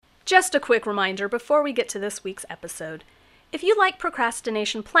Just a quick reminder before we get to this week's episode. If you like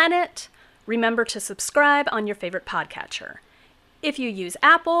Procrastination Planet, remember to subscribe on your favorite podcatcher. If you use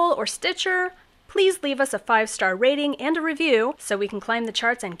Apple or Stitcher, please leave us a 5-star rating and a review so we can climb the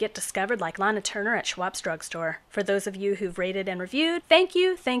charts and get discovered like Lana Turner at Schwab's Drugstore. For those of you who've rated and reviewed, thank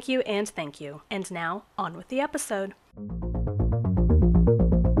you, and thank you. And now, on with the episode.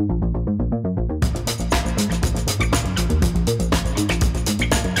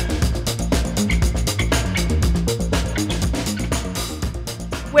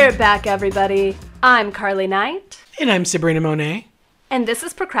 We're back, everybody. I'm Carly Knight. And I'm Sabrina Monet. And this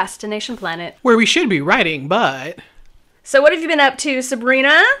is Procrastination Planet. Where we should be writing, but... So what have you been up to,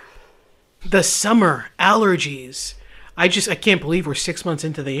 Sabrina? The summer allergies. I can't believe we're 6 months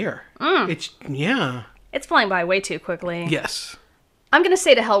into the year. It's flying by way too quickly. Yes. I'm going to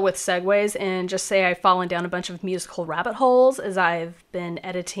say to hell with segues and just say I've fallen down a bunch of musical rabbit holes as I've been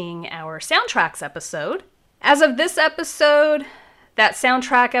editing our soundtracks episode. As of this episode... That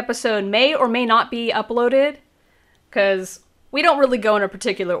soundtrack episode may or may not be uploaded, because we don't really go in a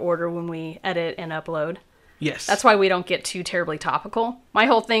particular order when we edit and upload. Yes. That's why we don't get too terribly topical. My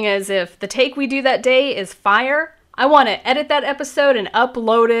whole thing is if the take we do that day is fire, I want to edit that episode and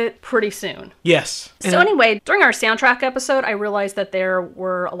upload it pretty soon. Yes. So anyway, during our soundtrack episode, I realized that there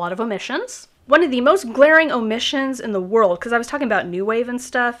were a lot of omissions. One of the most glaring omissions in the world, because I was talking about New Wave and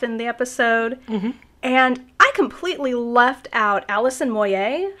stuff in the episode, and I completely left out Alison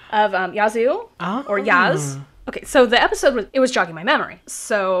Moyet of Yazoo, or Yaz. Okay, so the episode was jogging my memory.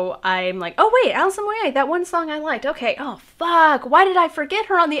 So I'm like, oh wait, Alison Moyet, that one song I liked. Okay, oh fuck, why did I forget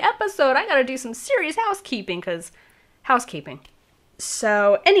her on the episode? I gotta do some serious housekeeping, because housekeeping.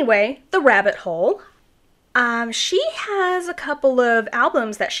 So anyway, the rabbit hole. She has a couple of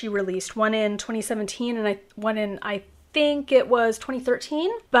albums that she released, one in 2017 and one in, I think it was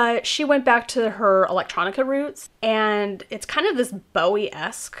 2013, but she went back to her electronica roots, and it's kind of this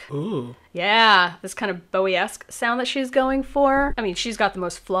Bowie-esque. Ooh. Yeah, this kind of Bowie-esque sound that she's going for. I mean, she's got the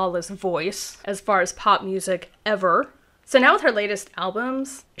most flawless voice as far as pop music ever. So now with her latest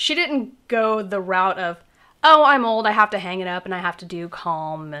albums, she didn't go the route of, oh, I'm old, I have to hang it up, and I have to do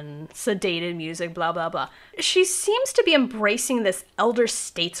calm and sedated music, blah, blah, blah. She seems to be embracing this elder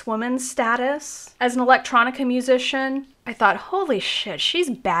stateswoman status as an electronica musician. I thought, holy shit, she's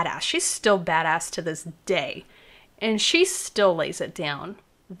badass. She's still badass to this day. And she still lays it down.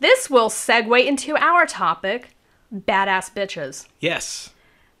 This will segue into our topic, badass bitches. Yes.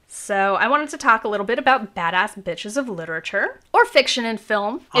 So I wanted to talk a little bit about badass bitches of literature, or fiction and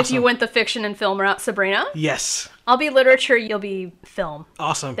film, Awesome. if you went the fiction and film route, Sabrina. Yes. I'll be literature, you'll be film.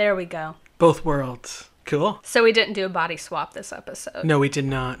 Awesome. There we go. Both worlds. Cool. So we didn't do a body swap this episode. No, we did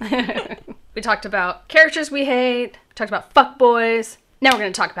not. We talked about characters we hate, we talked about fuckboys. Now we're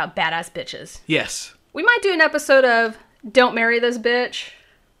going to talk about badass bitches. Yes. We might do an episode of Don't Marry This Bitch.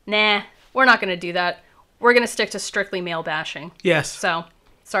 Nah, we're not going to do that. We're going to stick to strictly male bashing. Yes. So...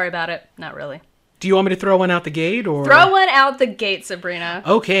 sorry about it. Not really. Do you want me to throw one out the gate, or? Throw one out the gate, Sabrina.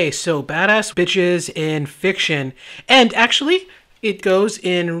 Okay, so badass bitches in fiction. And actually, it goes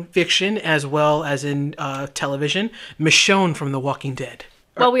in fiction as well as in television. Michonne from The Walking Dead.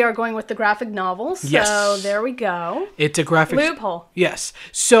 Well, we are going with the graphic novel, so Yes. there we go. It's a graphic... loophole. Yes.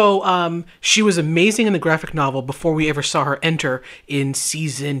 So she was amazing in the graphic novel before we ever saw her enter in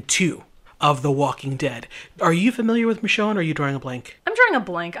season 2 of The Walking Dead. Are you familiar with Michonne, or are you drawing a blank? I'm drawing a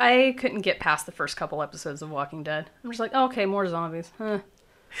blank. I couldn't get past the first couple episodes of Walking Dead. I'm just like, oh, okay, more zombies.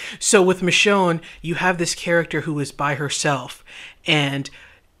 So with Michonne, you have this character who is by herself, and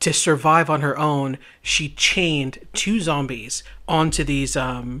to survive on her own, she chained 2 zombies onto these,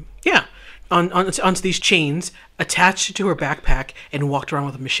 onto these chains, attached to her backpack, and walked around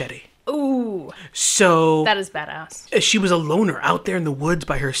with a machete. Ooh. So... that is badass. She was a loner out there in the woods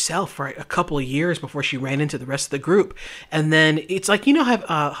by herself for a couple of years before she ran into the rest of the group. And then it's like, you know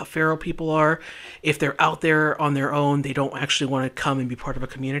how feral people are? If they're out there on their own, they don't actually want to come and be part of a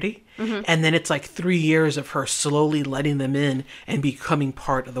community. Mm-hmm. And then it's like 3 years of her slowly letting them in and becoming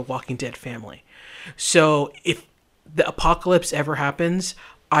part of the Walking Dead family. So if the apocalypse ever happens,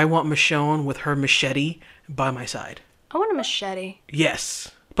 I want Michonne with her machete by my side. I want a machete.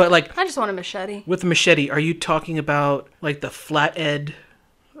 Yes. But like, I just want a machete. With a machete, are you talking about like the flathead?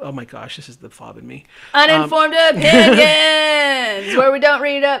 Oh my gosh, this is the fob in me. Uninformed opinions, where we don't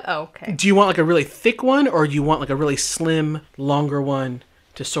read up. Oh, okay. Do you want like a really thick one, or do you want like a really slim, longer one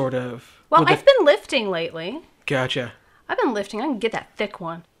to sort of... Well, I've been lifting lately. Gotcha. I've been lifting. I can get that thick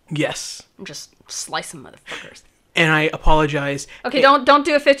one. Yes. I'm just slicing motherfuckers. And I apologize. Okay, don't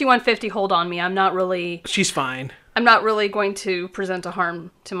do a 5150 hold on me. I'm not really... She's fine. I'm not really going to present a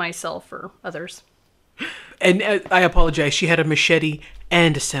harm to myself or others. And I apologize. She had a machete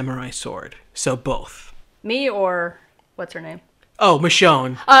and a samurai sword. So both. Me or what's her name? Oh,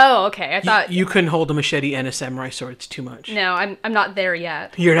 Michonne. Oh, okay. I thought you couldn't hold a machete and a samurai sword. It's too much. No, I'm not there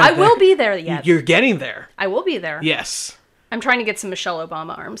yet. You're not I will be there yet. You're getting there. I will be there. Yes. I'm trying to get some Michelle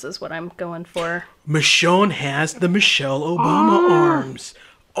Obama arms is what I'm going for. Michonne has the Michelle Obama arms.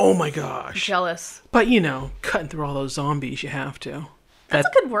 Oh my gosh. Jealous. But cutting through all those zombies, you have to. That's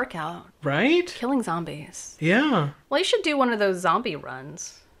a good workout. Right? Killing zombies. Yeah. Well, you should do one of those zombie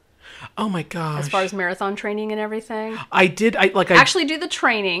runs. Oh my gosh. As far as marathon training and everything. I actually do the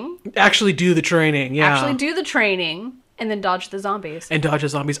training. Actually do the training, yeah. Actually do the training and then dodge the zombies. And dodge the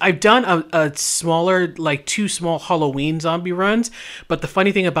zombies. I've done a smaller, 2 small Halloween zombie runs, but the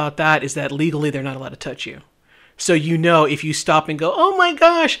funny thing about that is that legally they're not allowed to touch you. So if you stop and go, oh my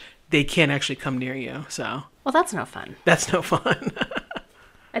gosh, they can't actually come near you, so. Well, that's no fun. That's no fun.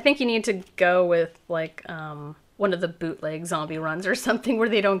 I think you need to go with, one of the bootleg zombie runs or something where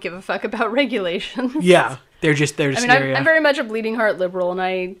they don't give a fuck about regulations. Yeah, they're just I'm very much a bleeding heart liberal, and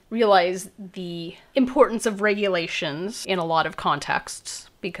I realize the importance of regulations in a lot of contexts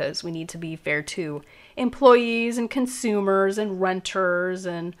because we need to be fair to employees and consumers and renters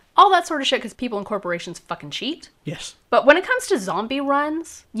and all that sort of shit because people and corporations fucking cheat. Yes. But when it comes to zombie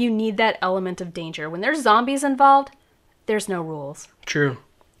runs, you need that element of danger. When there's zombies involved, there's no rules. True.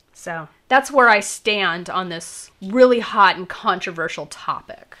 So that's where I stand on this really hot and controversial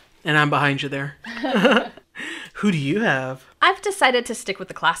topic. And I'm behind you there. Who do you have? I've decided to stick with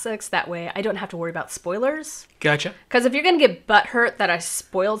the classics. That way I don't have to worry about spoilers. Gotcha. Because if you're going to get butthurt that I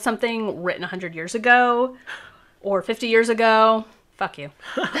spoiled something written 100 years ago or 50 years ago, fuck you.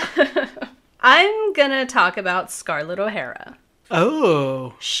 I'm going to talk about Scarlett O'Hara.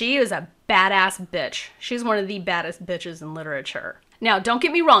 Oh. She is a badass bitch. She's one of the baddest bitches in literature. Now, don't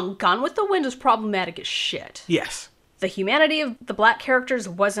get me wrong, Gone with the Wind is problematic as shit. Yes. The humanity of the black characters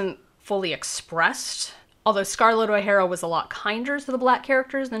wasn't fully expressed, although Scarlett O'Hara was a lot kinder to the black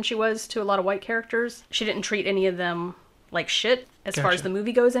characters than she was to a lot of white characters. She didn't treat any of them like shit, as far as the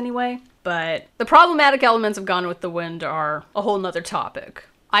movie goes anyway. But the problematic elements of Gone with the Wind are a whole nother topic.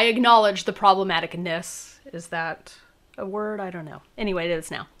 I acknowledge the problematicness. Is that a word? I don't know. Anyway, it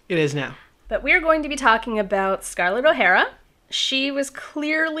is now. It is now. But we're going to be talking about Scarlett O'Hara. She was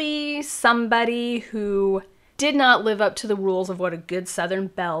clearly somebody who did not live up to the rules of what a good Southern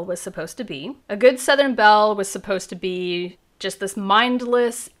belle was supposed to be. A good Southern belle was supposed to be just this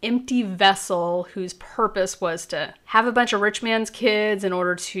mindless, empty vessel whose purpose was to have a bunch of rich man's kids in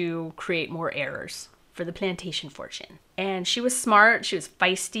order to create more heirs for the plantation fortune. And she was smart, she was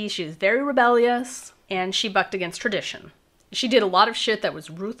feisty, she was very rebellious, and she bucked against tradition. She did a lot of shit that was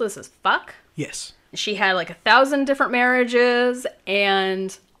ruthless as fuck. Yes. She had 1,000 different marriages,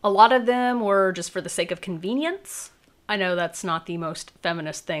 and a lot of them were just for the sake of convenience. I know that's not the most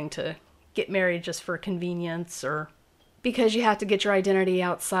feminist thing to get married just for convenience or because you have to get your identity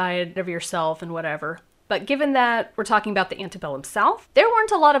outside of yourself and whatever. But given that we're talking about the antebellum South, there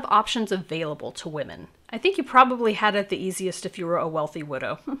weren't a lot of options available to women. I think you probably had it the easiest if you were a wealthy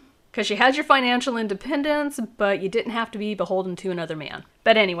widow. Because you had your financial independence, but you didn't have to be beholden to another man.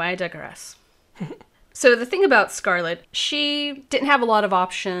 But anyway, I digress. So the thing about Scarlett, she didn't have a lot of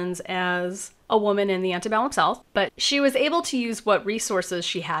options as a woman in the antebellum South, but she was able to use what resources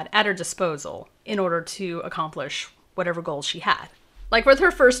she had at her disposal in order to accomplish whatever goals she had. Like with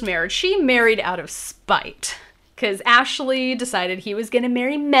her first marriage, she married out of spite. Because Ashley decided he was going to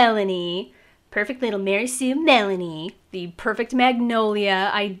marry Melanie. Perfect little Mary Sue Melanie. The perfect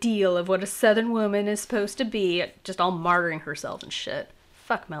magnolia ideal of what a Southern woman is supposed to be. Just all martyring herself and shit.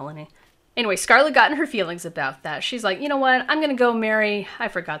 Fuck Melanie. Anyway, Scarlett got in her feelings about that. She's like, you know what? I'm going to go marry... I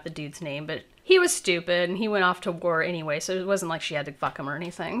forgot the dude's name, but he was stupid and he went off to war anyway, so it wasn't like she had to fuck him or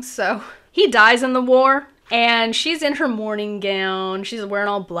anything. So he dies in the war. And she's in her mourning gown. She's wearing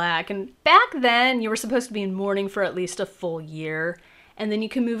all black. And back then, you were supposed to be in mourning for at least a full year. And then you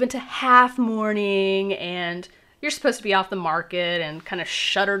can move into half mourning. And you're supposed to be off the market and kind of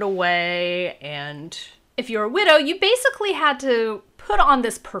shuttered away. And if you're a widow, you basically had to put on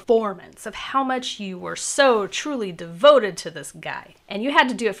this performance of how much you were so truly devoted to this guy. And you had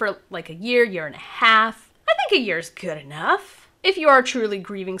to do it for like a year, year and a half. I think a year is good enough. If you are truly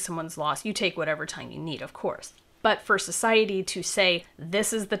grieving someone's loss, you take whatever time you need, of course. But for society to say,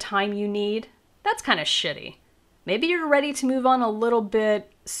 this is the time you need, that's kind of shitty. Maybe you're ready to move on a little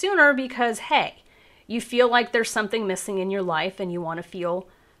bit sooner because, hey, you feel like there's something missing in your life and you want to feel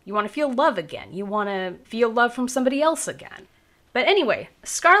love again. You want to feel love from somebody else again. But anyway,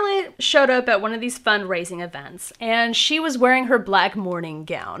 Scarlett showed up at one of these fundraising events, and she was wearing her black morning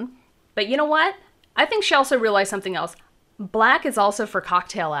gown. But you know what? I think she also realized something else. Black is also for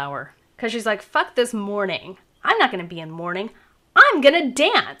cocktail hour. Because she's like, fuck this mourning. I'm not going to be in mourning. I'm going to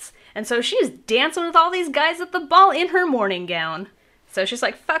dance. And so she's dancing with all these guys at the ball in her morning gown. So she's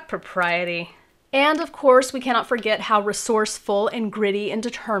like, fuck propriety. And of course, we cannot forget how resourceful and gritty and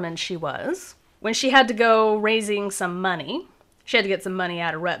determined she was. When she had to go raising some money, she had to get some money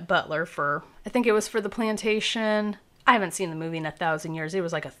out of Rhett Butler for, I think it was for the plantation. I haven't seen the movie in 1,000 years. It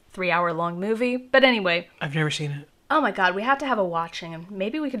was like a 3-hour-long movie. But anyway. I've never seen it. Oh my god, we have to have a watching, and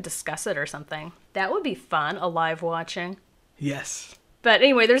maybe we could discuss it or something. That would be fun, a live watching. Yes. But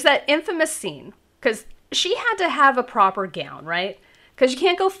anyway, there's that infamous scene, because she had to have a proper gown, right? Because you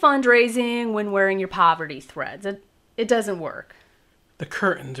can't go fundraising when wearing your poverty threads. It doesn't work. The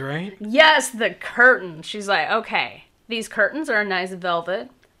curtains, right? Yes, the curtains. She's like, okay, these curtains are a nice velvet.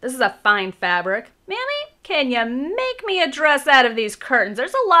 This is a fine fabric. Mammy, can you make me a dress out of these curtains?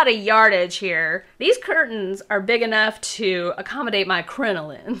 There's a lot of yardage here. These curtains are big enough to accommodate my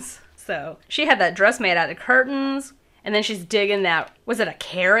crinolines. So she had that dress made out of curtains, and then she's digging that, was it a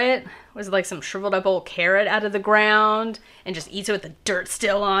carrot? Was it like some shriveled up old carrot out of the ground? And just eats it with the dirt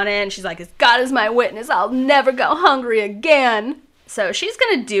still on it. And she's like, as God is my witness, I'll never go hungry again. So she's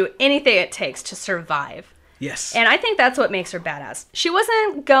gonna do anything it takes to survive. Yes. And I think that's what makes her badass. She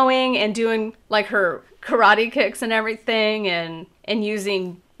wasn't going and doing like her karate kicks and everything and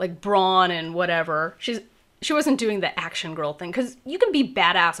using like brawn and whatever. She wasn't doing the action girl thing, because you can be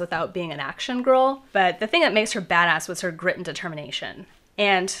badass without being an action girl. But the thing that makes her badass was her grit and determination.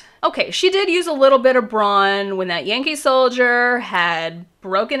 And okay, she did use a little bit of brawn when that Yankee soldier had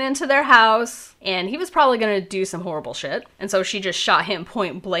broken into their house, and he was probably going to do some horrible shit. And so she just shot him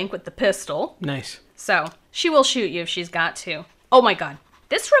point blank with the pistol. Nice. So she will shoot you if she's got to. Oh my god.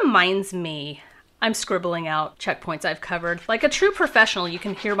 This reminds me, I'm scribbling out checkpoints I've covered. Like a true professional, you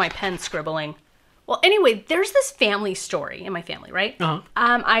can hear my pen scribbling. Well, anyway, there's this family story in my family, right? Uh-huh.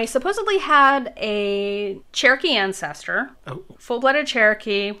 I supposedly had a Cherokee ancestor, full-blooded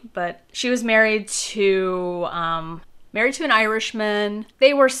Cherokee, but she was married to an Irishman.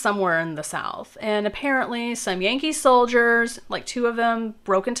 They were somewhere in the South, and apparently some Yankee soldiers, like 2 of them,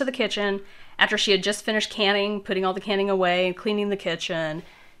 broke into the kitchen after she had just finished canning, putting all the canning away, and cleaning the kitchen,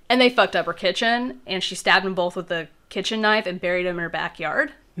 and they fucked up her kitchen, and she stabbed them both with the kitchen knife and buried them in her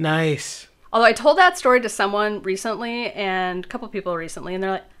backyard. Nice. Although I told that story to someone recently, and a couple of people recently, and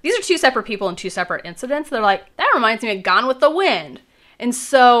they're like, these are 2 separate people and 2 separate incidents. They're like, that reminds me of Gone with the Wind. And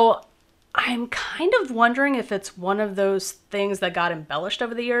so I'm kind of wondering if it's one of those things that got embellished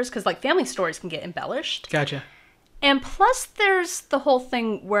over the years, because like family stories can get embellished. Gotcha. And plus there's the whole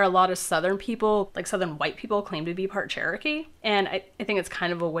thing where a lot of Southern people, like Southern white people, claim to be part Cherokee. And I think it's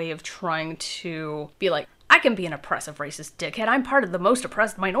kind of a way of trying to be like, I can be an oppressive racist dickhead. I'm part of the most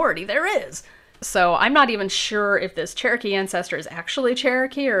oppressed minority there is. So I'm not even sure if this Cherokee ancestor is actually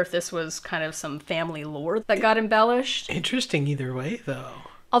Cherokee or if this was kind of some family lore that got embellished. Interesting either way, though.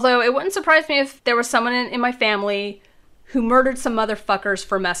 Although it wouldn't surprise me if there was someone in my family who murdered some motherfuckers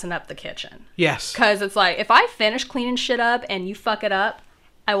for messing up the kitchen. Yes. Because it's like, if I finish cleaning shit up and you fuck it up,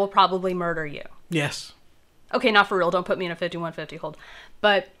 I will probably murder you. Yes. Okay, not for real. Don't put me in a 5150 hold.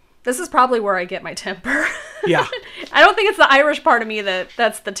 But this is probably where I get my temper. Yeah. I don't think it's the Irish part of me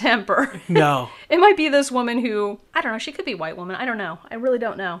that's the temper. No. It might be this woman who, I don't know, she could be a white woman. I don't know. I really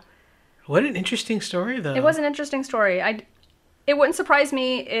don't know. What an interesting story, though. It was an interesting story. It wouldn't surprise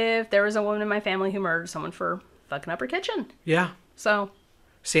me if there was a woman in my family who murdered someone for fucking up her kitchen. Yeah. So.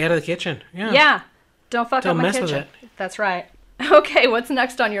 Stay out of the kitchen. Yeah. Yeah. Don't fuck up my kitchen. Don't mess with it. That's right. Okay, what's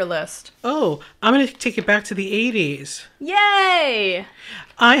next on your list? Oh, I'm going to take it back to the 80s. Yay!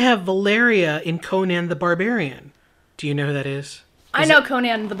 I have Valeria in Conan the Barbarian. Do you know who that is? I know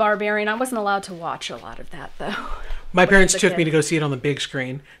Conan the Barbarian. I wasn't allowed to watch a lot of that, though. My parents took me to go see it on the big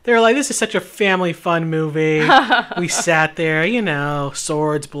screen. They were like, this is such a family fun movie. We sat there,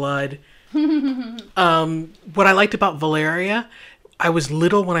 swords, blood. What I liked about Valeria, I was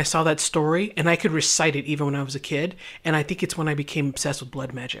little when I saw that story, and I could recite it even when I was a kid, and I think it's when I became obsessed with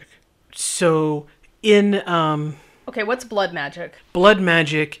blood magic. So, Okay, what's blood magic? Blood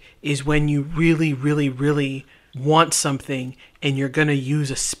magic is when you really, really, really want something, and you're going to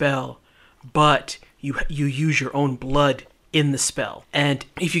use a spell, but you use your own blood in the spell. And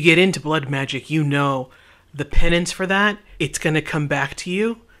if you get into blood magic, the penance for that, it's going to come back to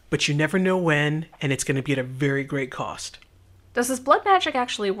you, but you never know when, and it's going to be at a very great cost. Does this blood magic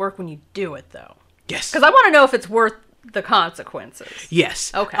actually work when you do it, though? Yes. Because I want to know if it's worth the consequences.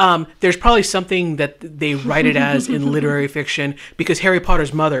 Yes. Okay. There's probably something that they write it as in literary fiction because Harry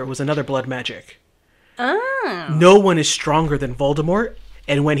Potter's mother was another blood magic. Oh. No one is stronger than Voldemort,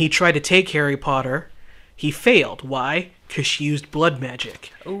 and when he tried to take Harry Potter, he failed. Why? Because she used blood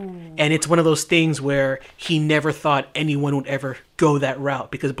magic. Ooh. And it's one of those things where he never thought anyone would ever go that route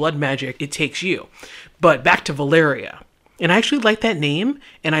because blood magic, it takes you. But back to Valeria. And I actually like that name,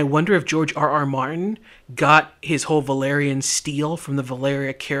 and I wonder if George R.R. Martin got his whole Valerian steel from the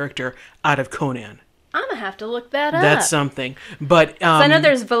Valeria character out of Conan. I'm gonna have to look that up. That's something. But So I know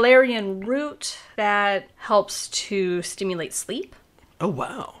there's valerian root that helps to stimulate sleep oh,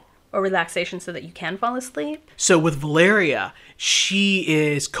 wow. or relaxation so that you can fall asleep. So with Valeria, she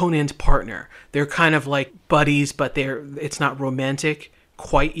is Conan's partner. They're kind of like buddies, but it's not romantic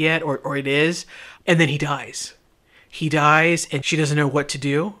quite yet, or it is. And then he dies. He dies, and she doesn't know what to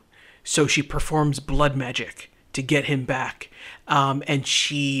do. So she performs blood magic to get him back. And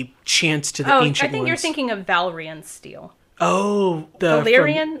she chants to the ancient ones. I think you're thinking of Valerian steel. Oh, the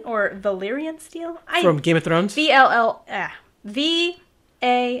Valerian or Valerian steel? From Game of Thrones? Valyrian.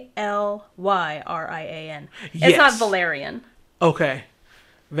 Yes. It's not Valerian. Okay.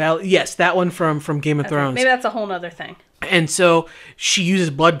 Yes, that one from Game of Thrones. Maybe that's a whole nother thing. And so she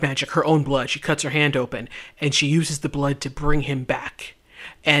uses blood magic, her own blood. She cuts her hand open, and she uses the blood to bring him back.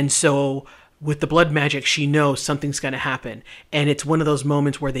 And so with the blood magic, she knows something's going to happen. And it's one of those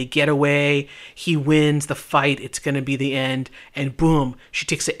moments where they get away, he wins the fight, it's going to be the end, and boom, she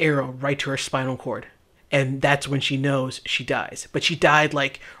takes an arrow right to her spinal cord. And that's when she knows she dies. But she died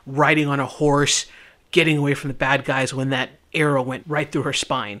like riding on a horse, getting away from the bad guys when that arrow went right through her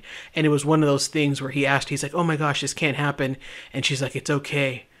spine. And it was one of those things where he's like, oh my gosh, this can't happen. And she's like, it's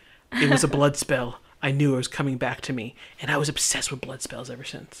okay. It was a blood spell. I knew it was coming back to me. And I was obsessed with blood spells ever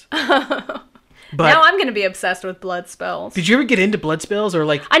since. But now I'm going to be obsessed with blood spells. Did you ever get into blood spells or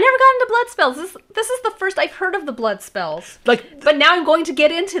like... I never got into blood spells. This is the first I've heard of the blood spells. But now I'm going to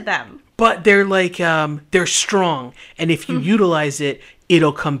get into them. But they're like, they're strong. And if you utilize it,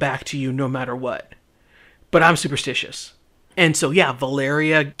 it'll come back to you no matter what. But I'm superstitious. And so, yeah,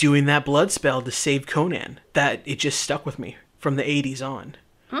 Valeria doing that blood spell to save Conan, that it just stuck with me from the 80s on.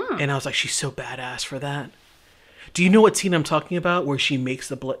 And I was like, she's so badass for that. Do you know what scene I'm talking about where she makes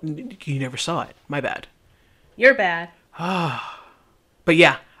the blood? You never saw it. My bad. You're bad. But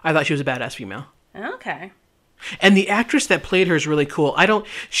yeah, I thought she was a badass female. Okay. And the actress that played her is really cool.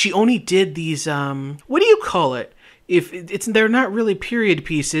 She only did these, what do you call it? They're not really period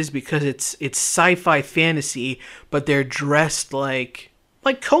pieces because it's sci-fi fantasy, but they're dressed like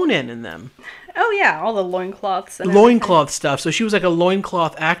Conan in them. Oh yeah, all the loincloths and loincloth stuff. So she was like a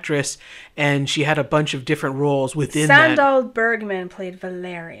loincloth actress, and she had a bunch of different roles within that. Sandahl Bergman played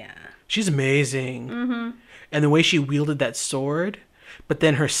Valeria. She's amazing. Mm-hmm. And the way she wielded that sword, but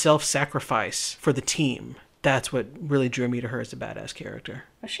then her self-sacrifice for the team. That's what really drew me to her as a badass character.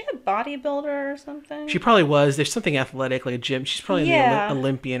 Was she a bodybuilder or something? She probably was. There's something athletic, like a gym. She's probably an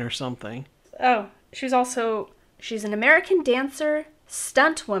Olympian or something. Oh, she's an American dancer,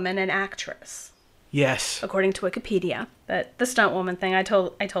 stunt woman, and actress. Yes. According to Wikipedia. But the stunt woman thing, I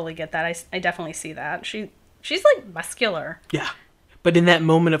totally get that. I definitely see that. She's like muscular. Yeah. But in that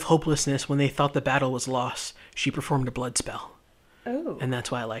moment of hopelessness, when they thought the battle was lost, she performed a blood spell. Oh. And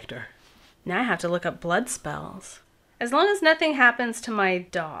that's why I liked her. Now I have to look up blood spells. As long as nothing happens to my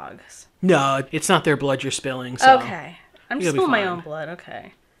dogs. No, it's not their blood you're spilling. So okay. I'm just spilling my own blood.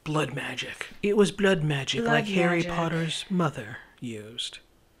 Okay. Blood magic. It was blood magic like Harry Potter's mother used.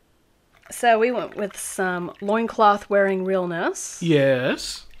 So we went with some loincloth wearing realness.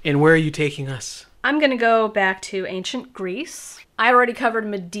 Yes. And where are you taking us? I'm going to go back to ancient Greece. I already covered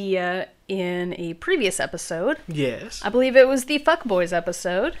Medea in a previous episode. Yes. I believe it was the Fuckboys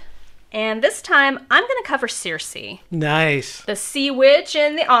episode. And this time, I'm going to cover Circe. Nice. The sea witch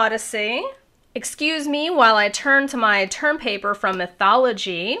in the Odyssey. Excuse me while I turn to my term paper from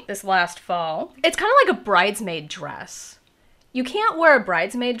mythology this last fall. It's kind of like a bridesmaid dress. You can't wear a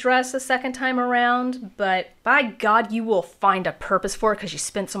bridesmaid dress a second time around, but by God, you will find a purpose for it because you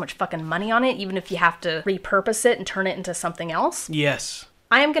spent so much fucking money on it, even if you have to repurpose it and turn it into something else. Yes.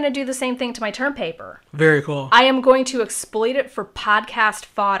 I am going to do the same thing to my term paper. Very cool. I am going to exploit it for podcast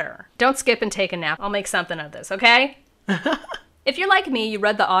fodder. Don't skip and take a nap. I'll make something of this, okay? If you're like me, you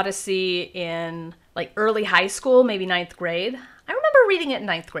read the Odyssey in like early high school, maybe 9th grade. I remember reading it in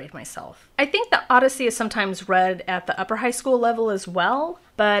 9th grade myself. I think the Odyssey is sometimes read at the upper high school level as well,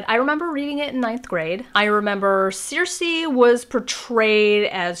 but I remember reading it in 9th grade. I remember Circe was portrayed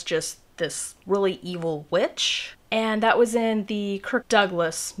as just this really evil witch. And that was in the Kirk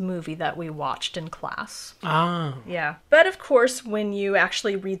Douglas movie that we watched in class. Ah. Yeah. But of course, when you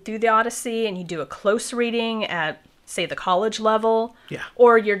actually read through the Odyssey and you do a close reading at, say, the college level, Yeah.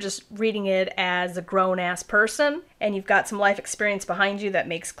 or you're just reading it as a grown-ass person, and you've got some life experience behind you that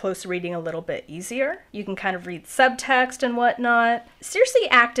makes close reading a little bit easier, you can kind of read subtext and whatnot. Circe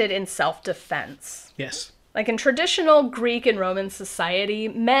acted in self-defense. Yes. Like in traditional Greek and Roman society,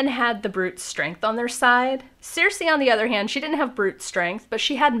 men had the brute strength on their side. Circe, on the other hand, she didn't have brute strength, but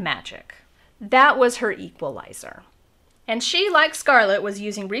she had magic. That was her equalizer. And she, like Scarlet, was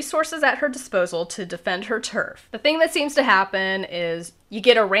using resources at her disposal to defend her turf. The thing that seems to happen is you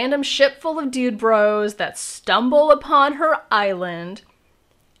get a random ship full of dude bros that stumble upon her island,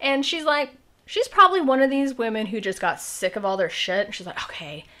 and she's probably one of these women who just got sick of all their shit, and she's like,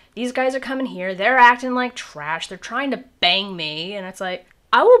 okay, these guys are coming here, they're acting like trash, they're trying to bang me, and it's like,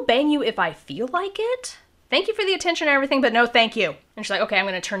 I will bang you if I feel like it. Thank you for the attention and everything, but no thank you. And she's like, okay, I'm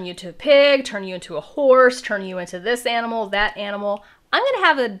going to turn you into a pig, turn you into a horse, turn you into this animal, that animal. I'm going to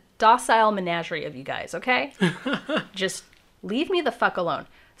have a docile menagerie of you guys, okay? Just leave me the fuck alone.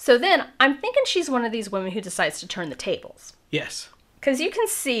 So then I'm thinking she's one of these women who decides to turn the tables. Yes. Because you can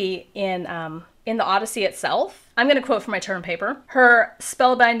see in the Odyssey itself, I'm going to quote from my term paper, her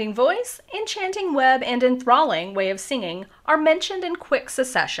spellbinding voice, enchanting web, and enthralling way of singing are mentioned in quick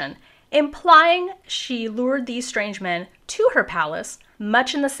succession, implying she lured these strange men to her palace,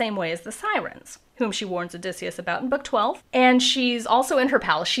 much in the same way as the sirens, whom she warns Odysseus about in book 12. And she's also in her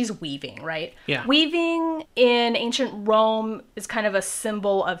palace, she's weaving, right? Yeah. Weaving in ancient Rome is kind of a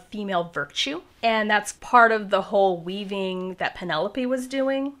symbol of female virtue, and that's part of the whole weaving that Penelope was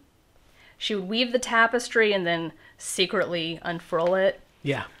doing. She would weave the tapestry and then secretly unfurl it.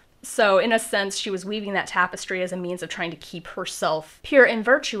 Yeah. So, in a sense, she was weaving that tapestry as a means of trying to keep herself pure and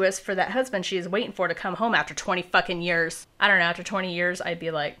virtuous for that husband she is waiting for to come home after 20 fucking years. I don't know, after 20 years, I'd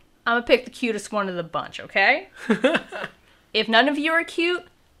be like, I'm gonna pick the cutest one of the bunch, okay? If none of you are cute,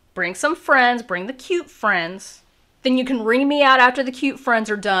 bring some friends, bring the cute friends. Then you can ring me out after the cute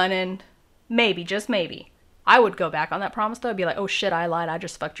friends are done, and maybe, just maybe, I would go back on that promise, though. I'd be like, oh shit, I lied, I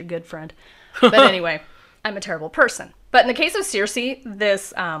just fucked your good friend. But anyway, I'm a terrible person. But in the case of Circe,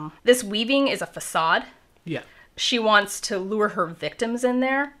 this weaving is a facade. Yeah. She wants to lure her victims in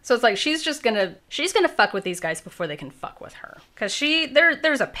there. So it's like she's gonna fuck with these guys before they can fuck with her. Because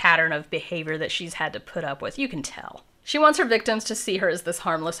there's a pattern of behavior that she's had to put up with. You can tell. She wants her victims to see her as this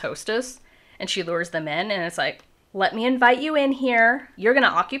harmless hostess, and she lures them in, and it's like, let me invite you in here. You're gonna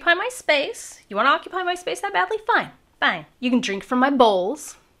occupy my space. You wanna occupy my space that badly? Fine. Fine. You can drink from my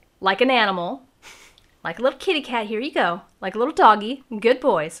bowls, like an animal. Like a little kitty cat, here you go. Like a little doggy. Good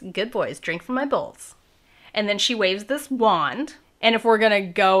boys, drink from my bowls. And then she waves this wand. And if we're gonna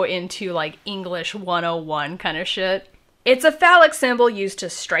go into like English 101 kind of shit, it's a phallic symbol used to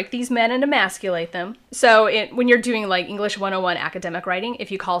strike these men and emasculate them. So when you're doing like English 101 academic writing,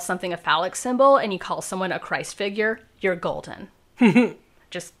 if you call something a phallic symbol and you call someone a Christ figure, you're golden.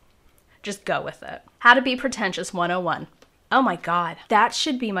 Just go with it. How to be pretentious 101. Oh my god, that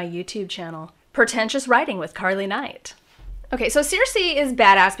should be my YouTube channel. Pretentious Writing with Carly Knight. Okay, so Circe is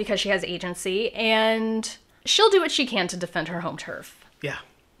badass because she has agency, and she'll do what she can to defend her home turf. Yeah.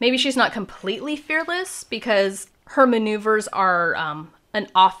 Maybe she's not completely fearless because her maneuvers are an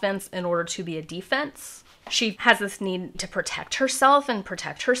offense in order to be a defense. She has this need to protect herself and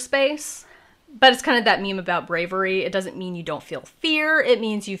protect her space. But it's kind of that meme about bravery. It doesn't mean you don't feel fear. It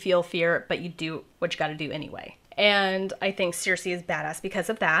means you feel fear, but you do what you gotta do anyway. And I think Circe is badass because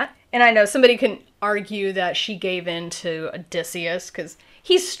of that. And I know somebody can argue that she gave in to Odysseus because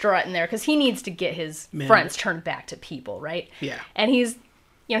he's strutting there because he needs to get his friends turned back to people, right? Yeah. And he's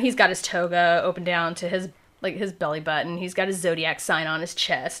got his toga open down to his belly button. He's got his zodiac sign on his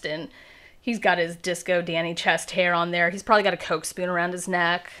chest, and he's got his Disco Danny chest hair on there. He's probably got a Coke spoon around his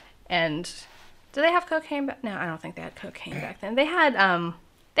neck. And do they have cocaine back? No, I don't think they had cocaine back then. They had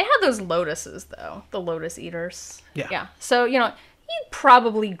those lotuses, though. The lotus eaters. Yeah. Yeah. So, he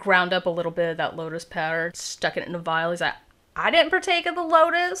probably ground up a little bit of that lotus powder, stuck it in a vial. He's like, I didn't partake of the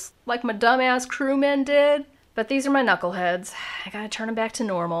lotus like my dumbass crewmen did, but these are my knuckleheads. I gotta turn them back to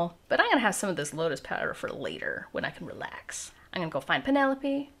normal. But I'm gonna have some of this lotus powder for later when I can relax. I'm gonna go find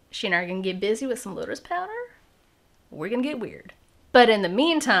Penelope. She and I are gonna get busy with some lotus powder. We're gonna get weird. But in the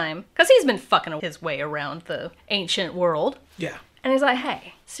meantime, because he's been fucking his way around the ancient world. Yeah. And he's like,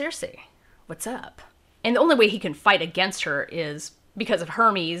 hey, Circe, what's up? And the only way he can fight against her is because of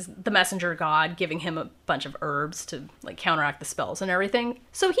Hermes, the messenger god, giving him a bunch of herbs to counteract the spells and everything.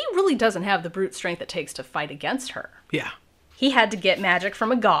 So he really doesn't have the brute strength it takes to fight against her. Yeah. he had to get magic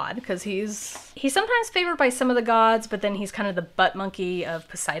from a god, because he's sometimes favored by some of the gods, but then he's kind of the butt monkey of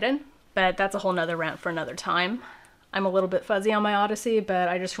Poseidon. But that's a whole nother rant for another time. I'm a little bit fuzzy on my Odyssey, but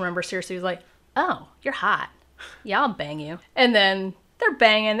I just remember Circe was like, oh, you're hot. Yeah, I'll bang you. And then they're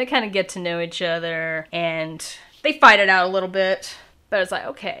banging, they kind of get to know each other, and they fight it out a little bit. But it's like,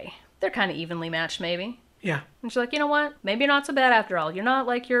 okay, they're kind of evenly matched maybe. Yeah. And she's like, you know what? Maybe you're not so bad after all. You're not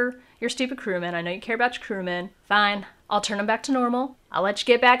like your stupid crewman. I know you care about your crewmen. Fine. I'll turn them back to normal. I'll let you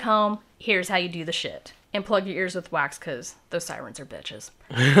get back home. Here's how you do the shit. And plug your ears with wax, because those sirens are bitches.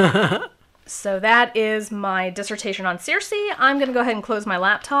 So that is my dissertation on Circe. I'm going to go ahead and close my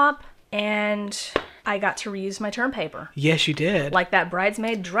laptop. And I got to reuse my term paper. Yes, you did. Like that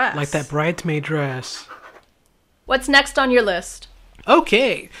bridesmaid dress. Like that bridesmaid dress. What's next on your list?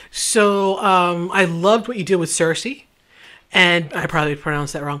 Okay, so I loved what you did with Circe, and I probably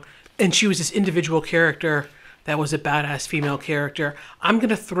pronounced that wrong. And she was this individual character that was a badass female character. I'm going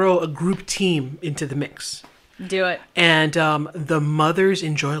to throw a group team into the mix. Do it. And the Mothers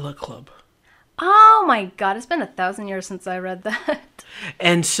in Joyla Club. Oh my god, it's been 1,000 years since I read that.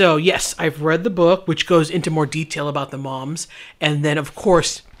 And so, yes, I've read the book, which goes into more detail about the moms. And then, of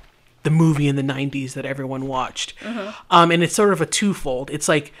course, the movie in the 90s that everyone watched. And it's sort of a twofold. It's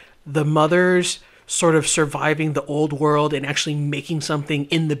like the mothers sort of surviving the old world and actually making something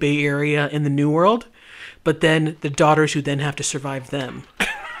in the Bay Area in the new world. But then the daughters who then have to survive them.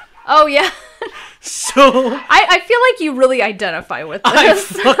 Oh, yeah. So I feel like you really identify with this. I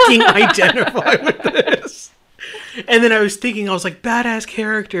fucking identify with this. And then I was like, badass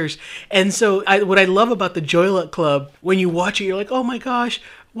characters. And so what I love about the Joylet Club, when you watch it, you're like, oh my gosh,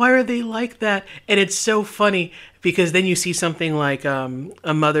 why are they like that? And it's so funny because then you see something like a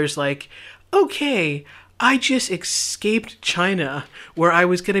mother's like, okay, I just escaped China where I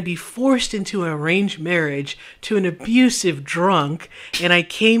was going to be forced into an arranged marriage to an abusive drunk. And I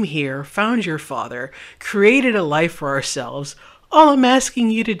came here, found your father, created a life for ourselves. All I'm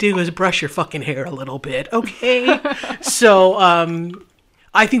asking you to do is brush your fucking hair a little bit, okay? So,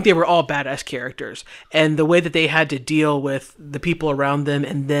 I think they were all badass characters. And the way that they had to deal with the people around them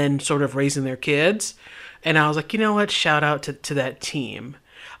and then sort of raising their kids. And I was like, you know what? Shout out to that team.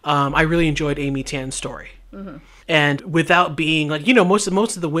 I really enjoyed Amy Tan's story. Mm-hmm. And without being like, most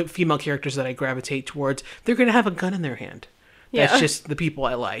of the female characters that I gravitate towards, they're going to have a gun in their hand. That's just the people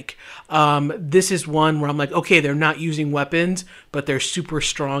I like. This is one where I'm like, okay, they're not using weapons, but they're super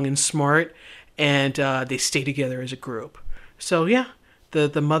strong and smart, and they stay together as a group. So yeah,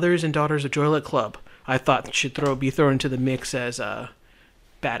 the Mothers and Daughters of Joylet Club, I thought should be thrown into the mix as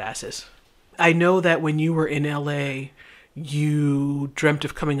badasses. I know that when you were in LA, you dreamt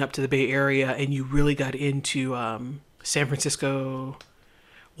of coming up to the Bay Area, and you really got into San Francisco.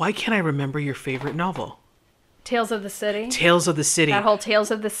 Why can't I remember your favorite novel? Tales of the City. Tales of the City. That whole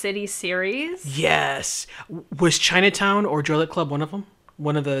Tales of the City series. Yes. Was Chinatown or Joylet Club one of them?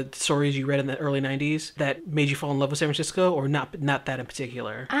 One of the stories you read in the early 90s that made you fall in love with San Francisco, or not that in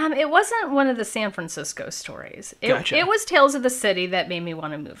particular? It wasn't one of the San Francisco stories. Gotcha. It was Tales of the City that made me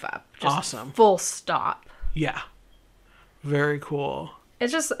want to move up. Just awesome. Full stop. Yeah. Very cool.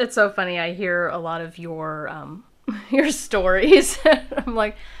 It's so funny. I hear a lot of your stories. I'm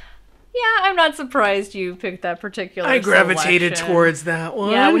like, yeah, I'm not surprised you picked that particular I gravitated selection. Towards that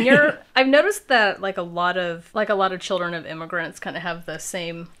one. Yeah, I've noticed that like a lot of children of immigrants kind of have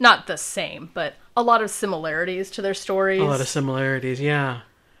not the same, but a lot of similarities to their stories. A lot of similarities, yeah.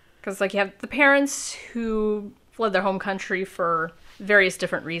 Because like you have the parents who fled their home country for various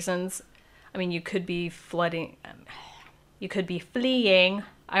different reasons. I mean, you could be flooding. You could be fleeing.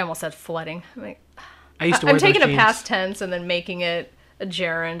 I almost said flooding. I'm taking a past tense and then making it a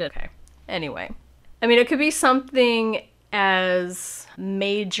gerund. Okay. Anyway, I mean, it could be something as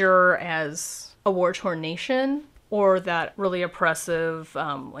major as a war-torn nation, or that really oppressive,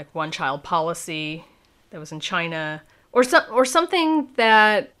 like one-child policy that was in China, or something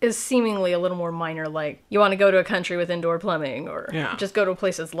that is seemingly a little more minor, like you want to go to a country with indoor plumbing, or just go to a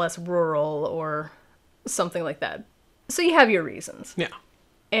place that's less rural, or something like that. So you have your reasons. Yeah.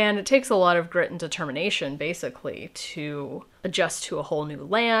 And it takes a lot of grit and determination, basically, to adjust to a whole new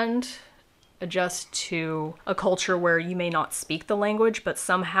land, adjust to a culture where you may not speak the language, but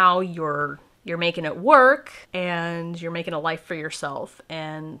somehow you're making it work, and you're making a life for yourself.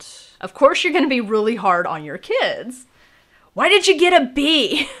 And of course you're going to be really hard on your kids. Why did you get a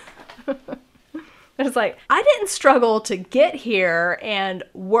B? It's like, I didn't struggle to get here and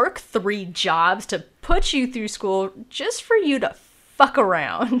work 3 jobs to put you through school just for you to fuck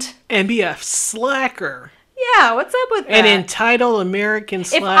around. And be a slacker. Yeah, what's up with that? An entitled American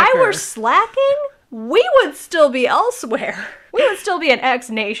slacker. If I were slacking, we would still be elsewhere. We would still be an X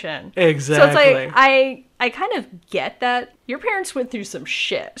nation. Exactly. So it's like, I kind of get that your parents went through some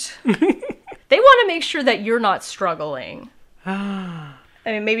shit. They want to make sure that you're not struggling. I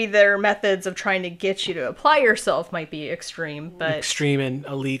mean, maybe their methods of trying to get you to apply yourself might be extreme, but... Extreme and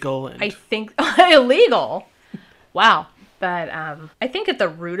illegal. And... I think... illegal? Wow. But I think at the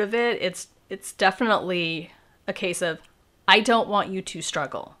root of it, it's definitely a case of, I don't want you to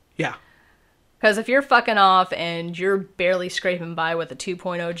struggle. Yeah. Because if you're fucking off and you're barely scraping by with a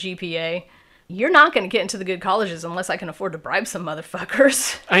 2.0 GPA, you're not going to get into the good colleges unless I can afford to bribe some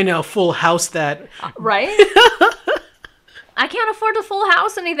motherfuckers. I know, full house that. Right? I can't afford to full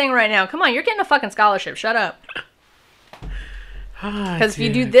house anything right now. Come on, you're getting a fucking scholarship. Shut up. Because if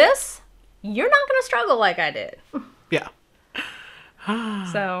you do this, you're not going to struggle like I did. Yeah.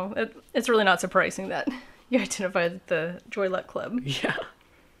 So it's really not surprising that you identify with the Joy Luck Club. Yeah.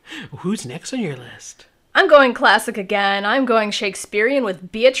 Who's next on your list? I'm going classic again. I'm going Shakespearean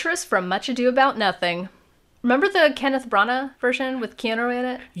with Beatrice from Much Ado About Nothing. Remember the Kenneth Branagh version with Keanu in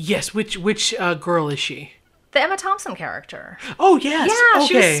it? Yes. Which girl is she? The Emma Thompson character. Oh, yes. Yeah, okay.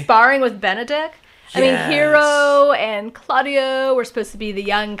 She was sparring with Benedict. Yes. I mean, Hero and Claudio were supposed to be the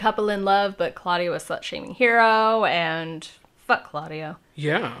young couple in love, but Claudio was slut-shaming Hero, and fuck Claudio.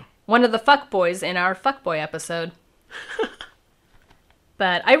 Yeah. One of the fuckboys in our fuckboy episode.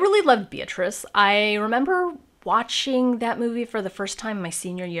 But I really loved Beatrice. I remember watching that movie for the first time my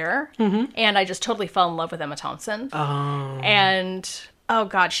senior year, and I just totally fell in love with Emma Thompson. Oh. And, oh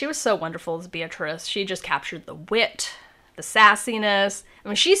God, she was so wonderful as Beatrice. She just captured the wit, the sassiness. I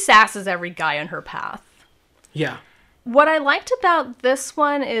mean, she sasses every guy in her path. Yeah. What I liked about this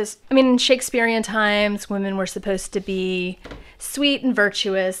one is, I mean, in Shakespearean times, women were supposed to be sweet and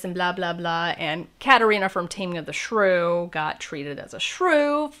virtuous and blah, blah, blah. And Katerina from Taming of the Shrew got treated as a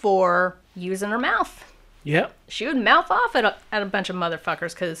shrew for using her mouth. Yep. She would mouth off at a bunch of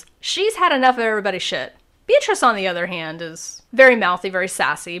motherfuckers because she's had enough of everybody's shit. Beatrice, on the other hand, is very mouthy, very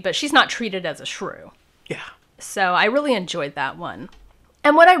sassy, but she's not treated as a shrew. Yeah. So I really enjoyed that one.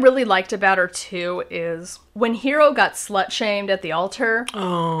 And what I really liked about her, too, is when Hero got slut-shamed at the altar.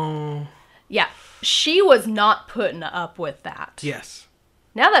 Oh. Yeah, she was not putting up with that. Yes.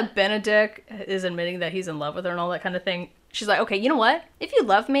 Now that Benedict is admitting that he's in love with her and all that kind of thing, she's like, okay, you know what? If you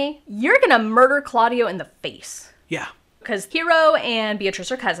love me, you're going to murder Claudio in the face. Yeah. Because Hero and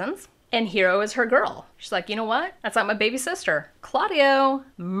Beatrice are cousins, and Hero is her girl. She's like, you know what? That's like my baby sister. Claudio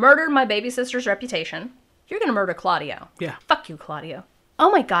murdered my baby sister's reputation. You're going to murder Claudio. Yeah. Fuck you, Claudio. Oh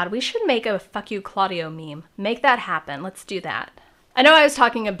my God, we should make a fuck you Claudio meme. Make that happen. Let's do that. I know I was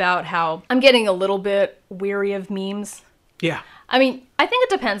talking about how I'm getting a little bit weary of memes. Yeah. I mean, I think it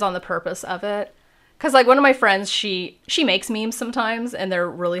depends on the purpose of it. Because, like, one of my friends, she makes memes sometimes, and they're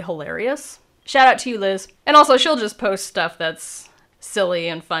really hilarious. Shout out to you, Liz. And also, she'll just post stuff that's silly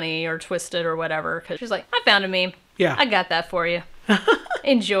and funny or twisted or whatever. Because she's like, I found a meme. Yeah. I got that for you.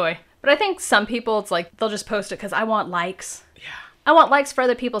 Enjoy. But I think some people, it's like, they'll just post it because I want likes. Yeah. I want likes for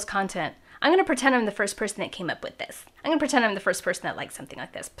other people's content. I'm going to pretend I'm the first person that came up with this. I'm going to pretend I'm the first person that liked something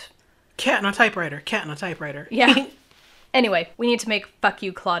like this. Cat on a typewriter. Cat on a typewriter. Yeah. Anyway, we need to make Fuck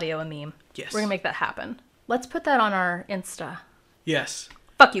You Claudio a meme. Yes. We're going to make that happen. Let's put that on our Insta. Yes.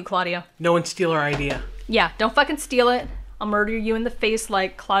 Fuck you, Claudio. No one steal our idea. Yeah, don't fucking steal it. I'll murder you in the face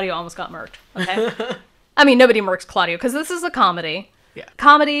like Claudio almost got murked. Okay? I mean, nobody murks Claudio because this is a comedy. Yeah.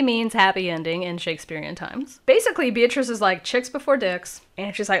 Comedy means happy ending in Shakespearean times. Basically, Beatrice is like chicks before dicks.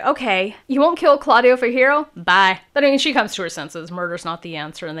 And she's like, okay, you won't kill Claudio for Hero? Bye. But I mean, she comes to her senses. Murder's not the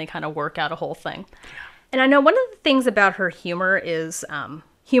answer. And they kind of work out a whole thing. Yeah. And I know one of the things about her humor is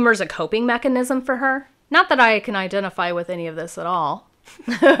humor's a coping mechanism for her. Not that I can identify with any of this at all.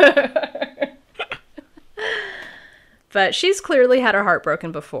 But she's clearly had her heart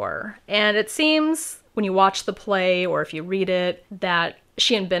broken before. And it seems, when you watch the play or if you read it, that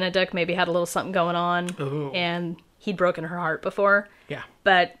she and Benedict maybe had a little something going on. Ooh. And he'd broken her heart before. Yeah.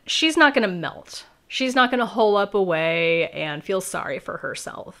 But she's not going to melt. She's not going to hole up away and feel sorry for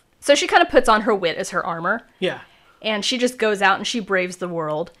herself. So she kind of puts on her wit as her armor. Yeah. And she just goes out and she braves the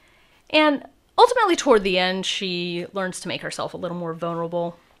world. And ultimately, toward the end, she learns to make herself a little more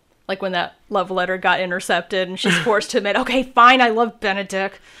vulnerable. Like when that love letter got intercepted and she's forced to admit, okay, fine, I love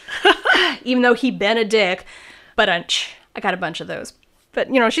Benedict. Even though he been a dick. But I got a bunch of those.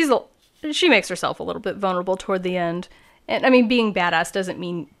 But, you know, she makes herself a little bit vulnerable toward the end. And, I mean, being badass doesn't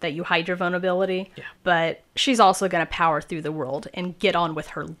mean that you hide your vulnerability. Yeah. But she's also going to power through the world and get on with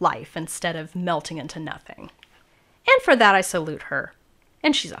her life instead of melting into nothing. And for that, I salute her.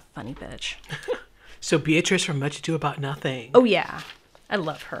 And she's a funny bitch. So Beatrice from Much Ado About Nothing. Oh, yeah. I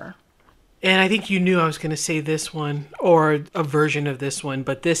love her. And I think you knew I was going to say this one, or a version of this one,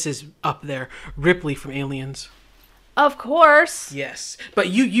 but this is up there. Ripley from Aliens. Of course. Yes. But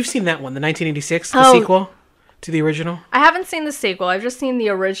you've seen that one, the 1986, the sequel to the original? I haven't seen the sequel. I've just seen the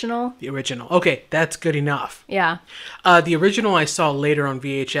original. The original. Okay, that's good enough. Yeah. The original I saw later on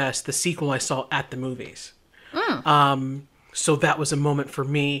VHS. The sequel I saw at the movies. So that was a moment for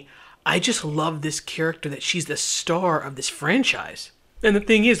me. I just love this character that she's the star of this franchise. And the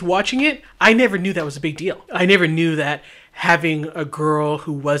thing is, watching it, I never knew that was a big deal. I never knew that having a girl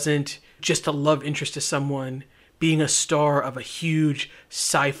who wasn't just a love interest to someone being a star of a huge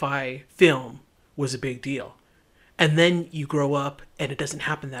sci-fi film was a big deal. And then you grow up and it doesn't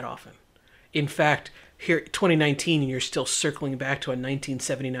happen that often. In fact, here 2019 and you're still circling back to a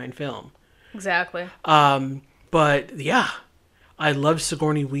 1979 film. Exactly. But yeah, I love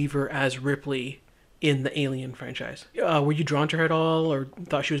Sigourney Weaver as Ripley in the Alien franchise. Were you drawn to her at all, or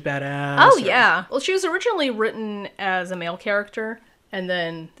thought she was badass? Oh, yeah. Well, she was originally written as a male character, and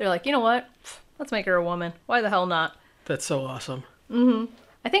then they're like, you know what? Let's make her a woman. Why the hell not? That's so awesome.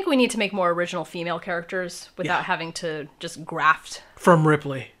 I think we need to make more original female characters without having to just graft. From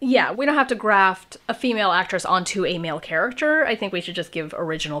Ripley. Yeah, we don't have to graft a female actress onto a male character. I think we should just give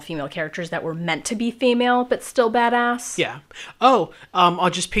original female characters that were meant to be female, but still badass. Yeah. Oh, I'll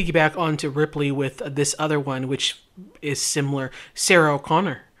just piggyback onto Ripley with this other one, which is similar. Sarah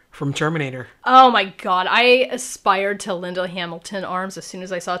O'Connor from Terminator. Oh my god, I aspired to Linda Hamilton arms as soon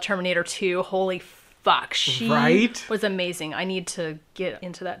as I saw Terminator 2. Holy fuck, she was amazing. I need to get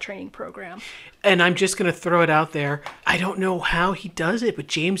into that training program. And I'm just going to throw it out there. I don't know how he does it, but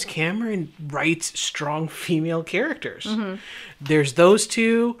James Cameron writes strong female characters. There's those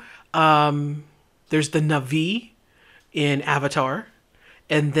two. There's the Na'vi in Avatar.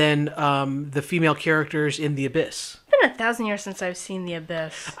 And then the female characters in The Abyss. It's been 1,000 years since I've seen The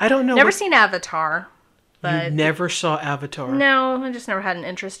Abyss. I don't know. Never seen Avatar. But you never saw Avatar? No, I just never had an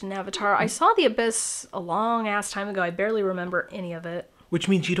interest in Avatar. I saw The Abyss a long-ass time ago. I barely remember any of it. Which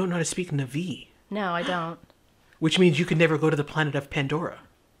means you don't know how to speak Na'vi. No, I don't. Which means you could never go to the planet of Pandora.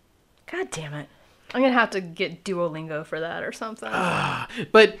 God damn it. I'm going to have to get Duolingo for that or something.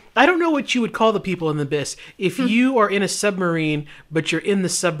 But I don't know what you would call the people in the Abyss. If you are in a submarine, but you're in the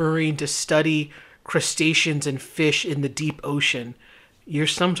submarine to study crustaceans and fish in the deep ocean, you're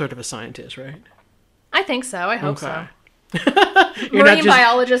some sort of a scientist, right? I think so. I hope so. Marine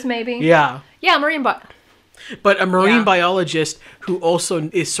biologist, maybe? Yeah. Yeah, marine biologist. But a marine biologist who also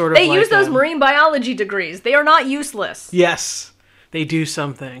is sort of They use those marine biology degrees. They are not useless. Yes. They do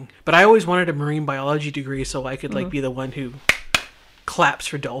something. But I always wanted a marine biology degree so I could be the one who claps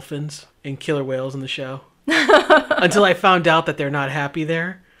for dolphins and killer whales in the show. Until I found out that they're not happy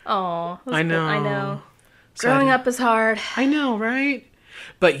there. Oh, I know. I know. Growing up is hard. I know, right?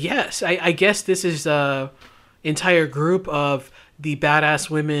 But yes, I guess this is an entire group of the badass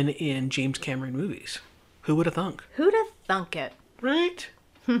women in James Cameron movies. Who would have thunk? Who'd have thunk it? Right?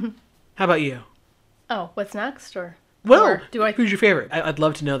 How about you? Oh, what's next? Who's your favorite? I'd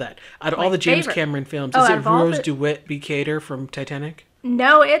love to know that. Out of all the James Cameron films, is it Rose DeWitt Bukater from Titanic?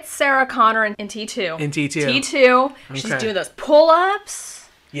 No, it's Sarah Connor in T2. In T2. T2. Okay. She's doing those pull-ups.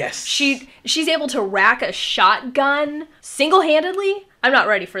 Yes. She's able to rack a shotgun single-handedly. I'm not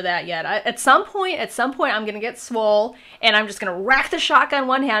ready for that yet. At some point, I'm going to get swole, and I'm just going to rack the shotgun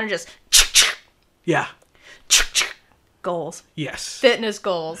one hand and just... Yeah. Goals. Yes. Fitness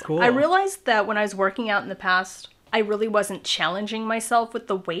goals. Cool. I realized that when I was working out in the past, I really wasn't challenging myself with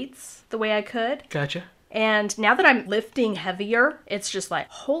the weights the way I could. Gotcha. And now that I'm lifting heavier, it's just like,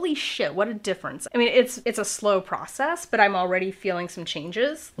 holy shit, what a difference. I mean, it's a slow process, but I'm already feeling some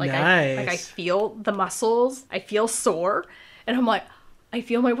changes. Like nice. I feel the muscles, I feel sore, and I'm like, I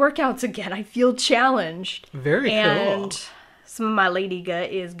feel my workouts again. I feel challenged. Very cool. And some of my lady gut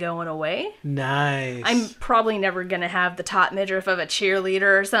is going away. Nice. I'm probably never going to have the top midriff of a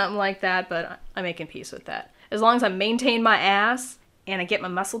cheerleader or something like that, but I'm making peace with that. As long as I maintain my ass and I get my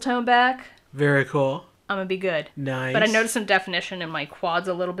muscle tone back. Very cool. I'm going to be good. Nice. But I noticed some definition in my quads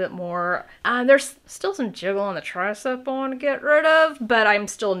a little bit more. There's still some jiggle on the tricep I want to get rid of, but I'm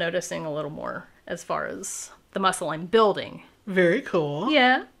still noticing a little more as far as the muscle I'm building. Very cool.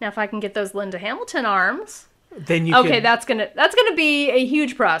 Yeah. Now if I can get those Linda Hamilton arms, then you okay, that's gonna be a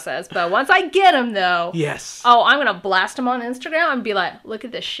huge process. But once I get them though, yes. Oh, I'm gonna blast them on Instagram and be like, look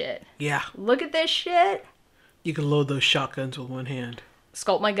at this shit. Yeah. Look at this shit. You can load those shotguns with one hand.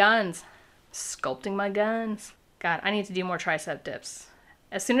 Sculpt my guns. Sculpting my guns. God, I need to do more tricep dips.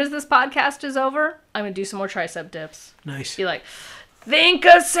 As soon as this podcast is over, I'm gonna do some more tricep dips. Nice. Be like, think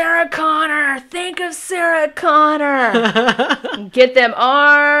of Sarah Connor. Think of Sarah Connor. Get them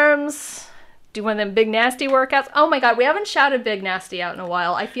arms. do one of them big nasty workouts. Oh my god, we haven't shouted Big Nasty out in a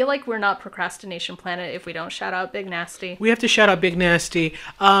while. I feel like we're not Procrastination Planet if we don't shout out Big Nasty. We have to shout out Big Nasty.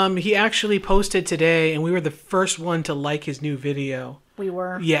 He actually posted today, and we were the first one to like his new video. We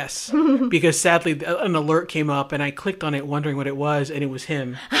were. Yes, because sadly an alert came up, and I clicked on it wondering what it was, and it was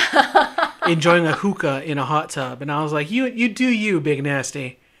him enjoying a hookah in a hot tub. And I was like, you do you, Big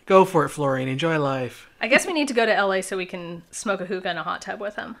Nasty. Go for it, Florian. Enjoy life. I guess we need to go to LA so we can smoke a hookah in a hot tub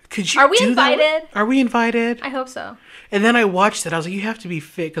with him. Could you Are we do invited? That? Are we invited? I hope so. And then I watched it. I was like, you have to be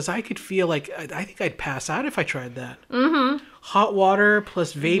fit, because I could feel like, I think I'd pass out if I tried that. Mm-hmm. Hot water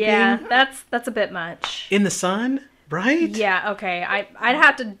plus vaping. Yeah, that's a bit much. In the sun, right? Yeah, okay. I'd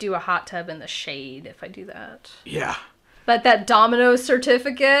have to do a hot tub in the shade if I do that. Yeah. But that Domino's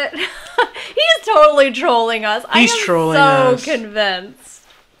certificate, he's totally trolling us. He's trolling us. So convinced.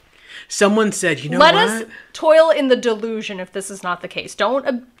 Someone said, Let us toil in the delusion if this is not the case.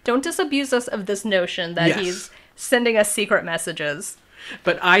 Don't disabuse us of this notion that he's sending us secret messages.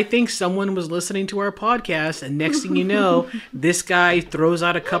 But I think someone was listening to our podcast, and next thing you know, this guy throws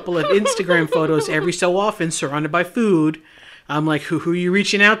out a couple of Instagram photos every so often, surrounded by food. I'm like, who are you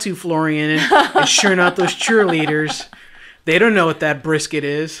reaching out to, Florian? And it's sure not those cheerleaders. They don't know what that brisket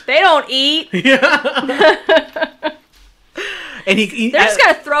is. They don't eat. And they're just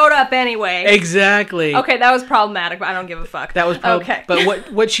gonna throw it up anyway. Exactly. Okay, that was problematic, but I don't give a fuck. That was okay.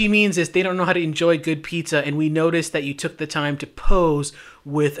 But what she means is they don't know how to enjoy good pizza, and we noticed that you took the time to pose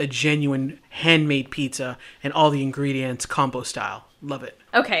with a genuine handmade pizza and all the ingredients combo style. Love it.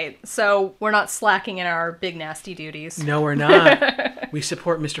 Okay, so we're not slacking in our big nasty duties. No, we're not. We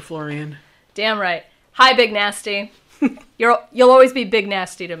support Mr. Florian. Damn right. Hi, Big Nasty. You'll always be Big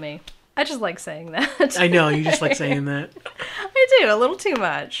Nasty to me. I just like saying that. I know, you just like saying that. I do, a little too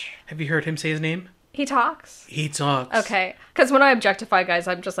much. Have you heard him say his name? He talks? He talks. Okay, because when I objectify guys,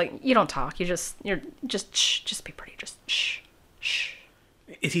 I'm just like, you don't talk. You're just shh, just be pretty. Just shh, shh.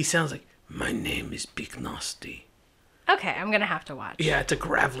 He sounds like, my name is Big Nasty. Okay, I'm going to have to watch. Yeah, it's a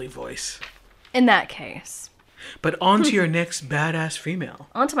gravelly voice. In that case. But on to your next badass female.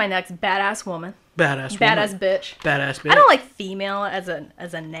 On to my next badass woman. Badass bitch. Badass bitch. I don't like female as a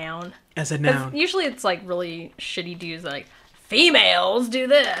noun. As a noun. Usually it's like really shitty dudes that like, females do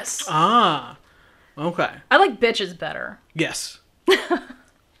this. Ah. Okay. I like bitches better. Yes.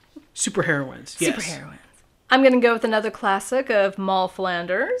 Super heroines. Yes. Super heroines. I'm going to go with another classic of Moll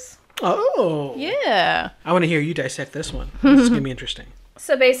Flanders. Oh. Yeah. I want to hear you dissect this one. This is going to be interesting.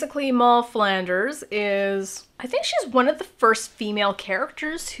 So basically, Moll Flanders is, I think she's one of the first female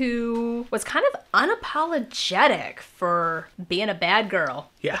characters who was kind of unapologetic for being a bad girl.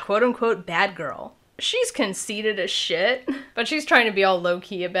 Yeah. A quote-unquote bad girl. She's conceited as shit, but she's trying to be all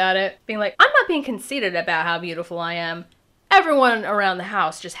low-key about it. Being like, I'm not being conceited about how beautiful I am. Everyone around the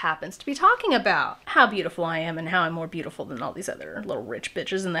house just happens to be talking about how beautiful I am and how I'm more beautiful than all these other little rich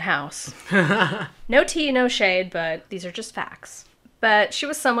bitches in the house. No tea, no shade, but these are just facts. But she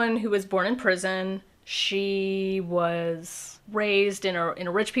was someone who was born in prison. She was raised in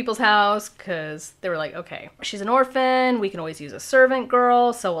a rich people's house because they were like, okay, she's an orphan. We can always use a servant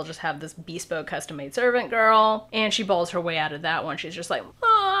girl, so we'll just have this bespoke custom-made servant girl. And she balls her way out of that one. She's just like,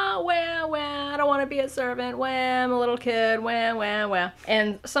 oh, wah, I don't want to be a servant. Wah, I'm a little kid. Wah.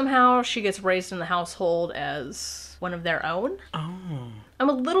 And somehow she gets raised in the household as one of their own. Oh. I'm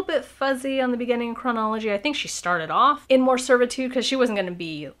a little bit fuzzy on the beginning chronology. I think she started off in more servitude because she wasn't going to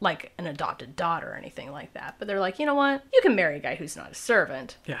be like an adopted daughter or anything like that. But they're like, you know what? You can marry a guy who's not a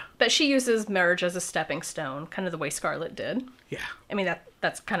servant. Yeah. But she uses marriage as a stepping stone, kind of the way Scarlett did. Yeah. I mean,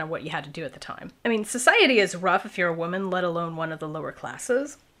 that's kind of what you had to do at the time. I mean, society is rough if you're a woman, let alone one of the lower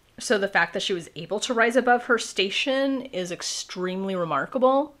classes. So the fact that she was able to rise above her station is extremely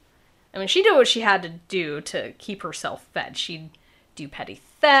remarkable. I mean, she did what she had to do to keep herself fed. She'd do petty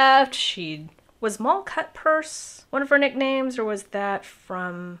theft. Was Moll Cut Purse one of her nicknames, or was that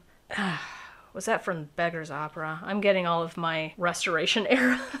from Beggar's Opera? I'm getting all of my Restoration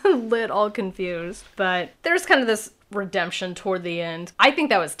era lit all confused. But there's kind of this redemption toward the end. I think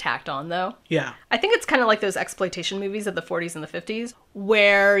that was tacked on, though. Yeah. I think it's kind of like those exploitation movies of the 40s and the 50s,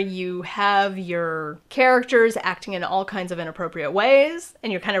 where you have your characters acting in all kinds of inappropriate ways,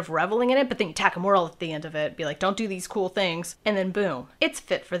 and you're kind of reveling in it, but then you tack a moral at the end of it, be like, don't do these cool things, and then boom. It's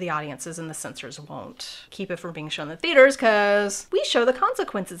fit for the audiences, and the censors won't keep it from being shown in the theaters, because we show the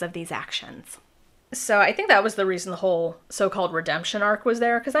consequences of these actions. So I think that was the reason the whole so-called redemption arc was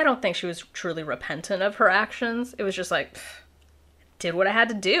there, because I don't think she was truly repentant of her actions. It was just like, did what I had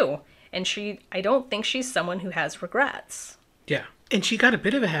to do. And I don't think she's someone who has regrets. Yeah. And she got a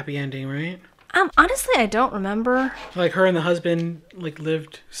bit of a happy ending, right? Honestly, I don't remember. Like her and the husband like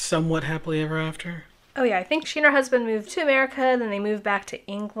lived somewhat happily ever after? Oh yeah, I think she and her husband moved to America, then they moved back to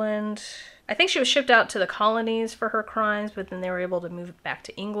England. I think she was shipped out to the colonies for her crimes, but then they were able to move back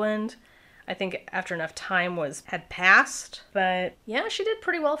to England. I think after enough time had passed. But yeah, she did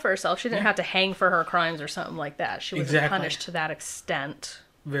pretty well for herself. She didn't have to hang for her crimes or something like that. She wasn't punished to that extent.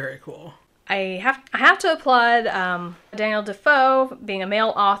 Very cool. I have to applaud Daniel Defoe being a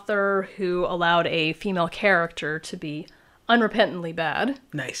male author who allowed a female character to be unrepentantly bad.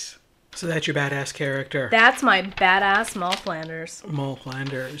 Nice. So that's your badass character. That's my badass Moll Flanders. Moll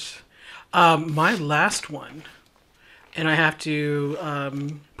Flanders. My last one, and I have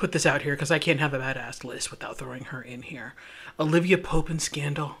to put this out here because I can't have a badass list without throwing her in here. Olivia Pope in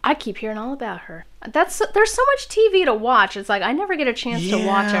Scandal. I keep hearing all about her. There's so much TV to watch. It's like I never get a chance to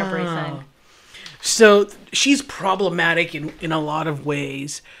watch everything. So she's problematic in a lot of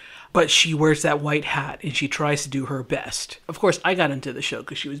ways, but she wears that white hat and she tries to do her best. Of course, I got into the show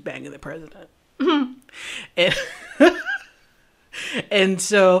because she was banging the president. And, and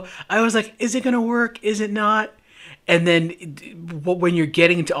so I was like, is it going to work? Is it not? And then when you're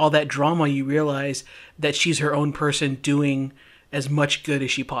getting into all that drama, you realize that she's her own person doing as much good as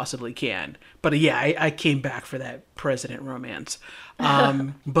she possibly can. But yeah, I came back for that president romance.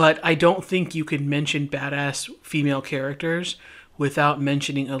 But I don't think you could mention badass female characters without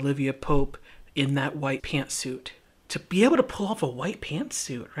mentioning Olivia Pope in that white pantsuit. To be able to pull off a white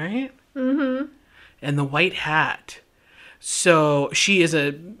pantsuit, right? Mm-hmm. And the white hat. So she is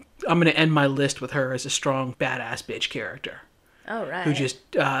I'm going to end my list with her as a strong badass bitch character. Oh, right. Who just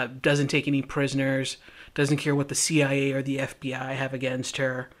doesn't take any prisoners, doesn't care what the CIA or the FBI have against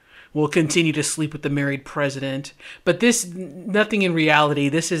her, will continue to sleep with the married president. But nothing in reality.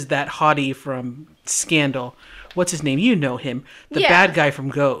 This is that hottie from Scandal. What's his name? You know him. The bad guy from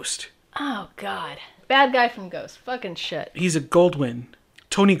Ghost. Oh, God. Bad guy from Ghost. Fucking shit. He's a Goldwyn.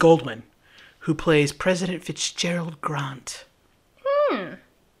 Tony Goldwyn, who plays President Fitzgerald Grant.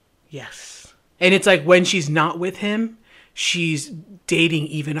 Yes. And it's like when she's not with him, she's dating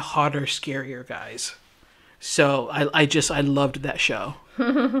even hotter, scarier guys. So I loved that show.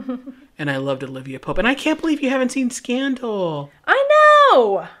 And I loved Olivia Pope. And I can't believe you haven't seen Scandal. I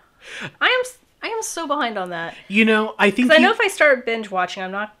know. I am so behind on that. You know, I think I know if I start binge watching, you're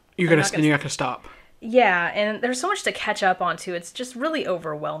not gonna stop. Yeah, and there's so much to catch up onto. It's just really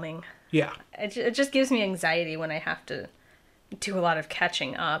overwhelming. Yeah. It just gives me anxiety when I have to do a lot of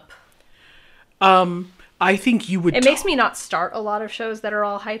catching up. I think you would. It makes me not start a lot of shows that are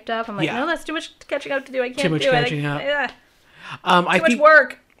all hyped up. I'm like, no, that's too much catching up to do. I can't do it. Too much catching up. Too much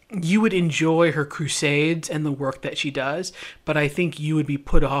work. You would enjoy her crusades and the work that she does, but I think you would be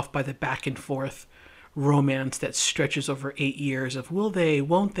put off by the back and forth romance that stretches over 8 years of will they,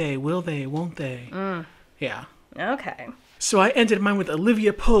 won't they, will they, won't they. Yeah. Okay. So I ended mine with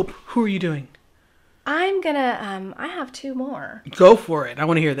Olivia Pope. Who are you doing? I'm gonna, I have two more. Go for it. I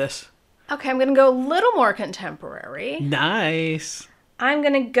want to hear this. Okay, I'm gonna go a little more contemporary. Nice. I'm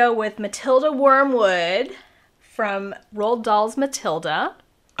gonna go with Matilda Wormwood from Roald Dahl's Matilda.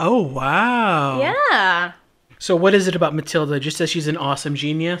 Oh, wow. Yeah. So what is it about Matilda? Just that she's an awesome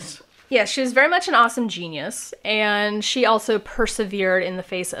genius? Yeah, she was very much an awesome genius, and she also persevered in the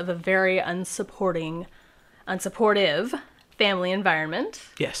face of a very unsupportive family environment.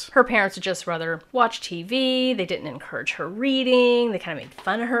 Yes. Her parents would just rather watch TV. They didn't encourage her reading. They kind of made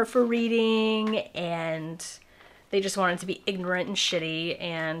fun of her for reading, and they just wanted to be ignorant and shitty.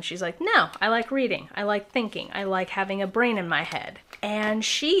 And she's like, no, I like reading. I like thinking. I like having a brain in my head. And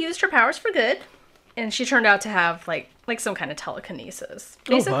she used her powers for good, and she turned out to have like some kind of telekinesis.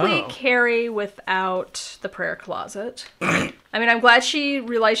 Basically, Carrie without the prayer closet. I mean, I'm glad she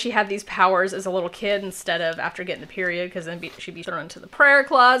realized she had these powers as a little kid instead of after getting the period, because then she'd be thrown into the prayer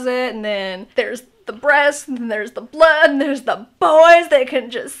closet, and then there's the breast, and then there's the blood, and there's the boys that can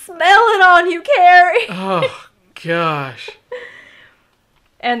just smell it on you, Carrie. Oh, gosh.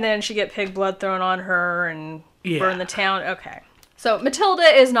 And then she get pig blood thrown on her and burn the town. Okay. So Matilda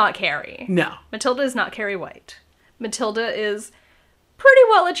is not Carrie. No. Matilda is not Carrie White. Matilda is pretty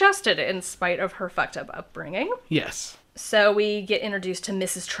well adjusted in spite of her fucked up upbringing. Yes. So we get introduced to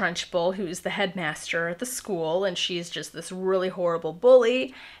Mrs. Trunchbull, who's the headmaster at the school, and she's just this really horrible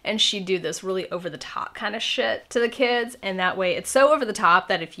bully, and she'd do this really over-the-top kind of shit to the kids, and that way it's so over-the-top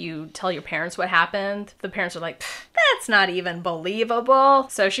that if you tell your parents what happened, the parents are like, that's not even believable.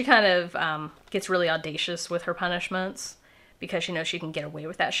 So she kind of gets really audacious with her punishments, because she knows she can get away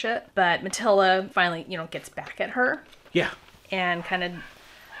with that shit. But Matilda finally, gets back at her. Yeah. And kind of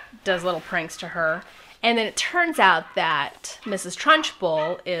does little pranks to her. And then it turns out that Mrs.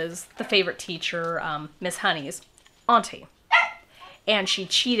 Trunchbull is the favorite teacher, Miss Honey's auntie. And she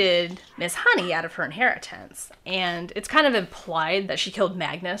cheated Miss Honey out of her inheritance. And it's kind of implied that she killed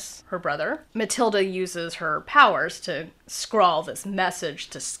Magnus, her brother. Matilda uses her powers to scrawl this message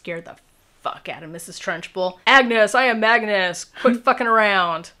to scare the fuck out of Mrs. Trunchbull. Agnes, I am Magnus. Quit fucking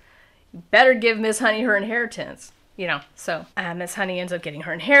around. Better give Miss Honey her inheritance. You know, so Miss Honey ends up getting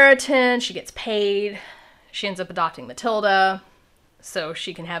her inheritance. She gets paid. She ends up adopting Matilda so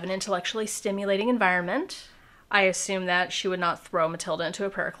she can have an intellectually stimulating environment. I assume that she would not throw Matilda into a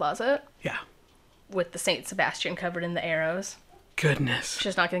prayer closet. Yeah. With the Saint Sebastian covered in the arrows. Goodness.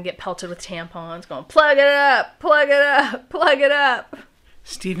 She's not going to get pelted with tampons going, plug it up, plug it up, plug it up.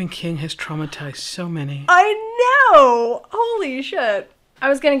 Stephen King has traumatized so many. I know! Holy shit. I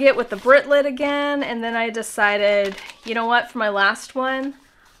was going to get with the Brit Lit again, and then I decided, you know what, for my last one,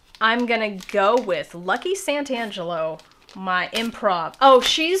 I'm going to go with Lucky Santangelo. My improv. Oh,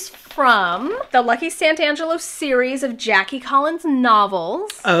 she's from the Lucky Santangelo series of Jackie Collins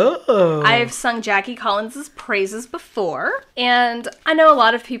novels. Oh. I've sung Jackie Collins's praises before. And I know a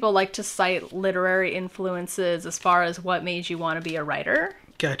lot of people like to cite literary influences as far as what made you want to be a writer.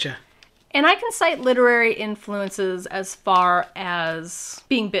 Gotcha. And I can cite literary influences as far as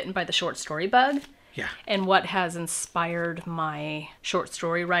being bitten by the short story bug. Yeah. And what has inspired my short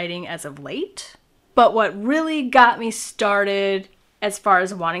story writing as of late. But what really got me started as far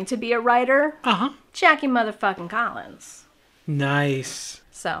as wanting to be a writer, Jackie motherfucking Collins. Nice.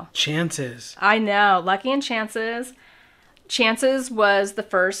 So. Chances. I know. Lucky and Chances. Chances was the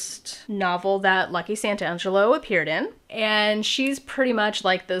first novel that Lucky Santangelo appeared in. And she's pretty much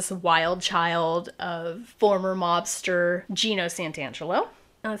like this wild child of former mobster Gino Santangelo.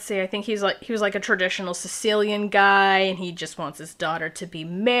 Let's see, I think he was like a traditional Sicilian guy, and he just wants his daughter to be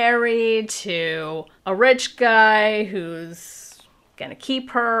married to a rich guy who's gonna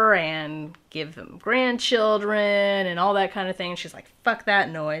keep her and give them grandchildren and all that kind of thing. She's like, fuck that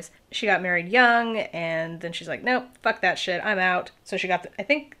noise. She got married young, and then she's like, nope, fuck that shit, I'm out. So she got, I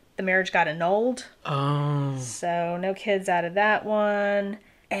think the marriage got annulled. Oh. So no kids out of that one.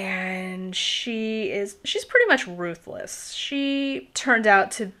 And she's pretty much ruthless. She turned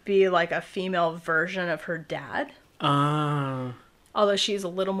out to be like a female version of her dad. Although she's a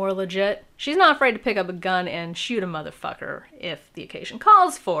little more legit. She's not afraid to pick up a gun and shoot a motherfucker if the occasion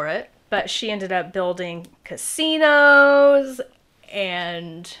calls for it. But she ended up building casinos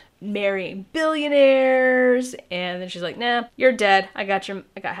and marrying billionaires, and then she's like, nah, you're dead. I got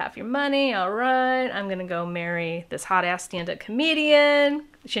half your money. All right, I'm gonna go marry this hot ass stand-up comedian.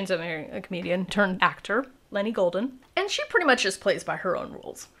 She ends up marrying a comedian turned actor, Lenny Golden, and she pretty much just plays by her own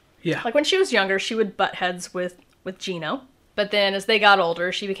rules. Yeah. Like when she was younger, she would butt heads with Gino, but then as they got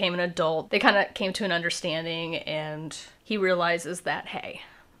older, she became an adult. They kind of came to an understanding, and he realizes that, hey,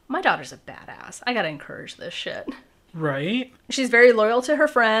 my daughter's a badass. I gotta encourage this shit. Right. She's very loyal to her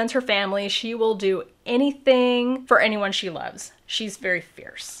friends, her family. She will do anything for anyone she loves. She's very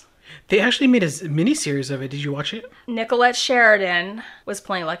fierce. They actually made a miniseries of it. Did you watch it? Nicolette Sheridan was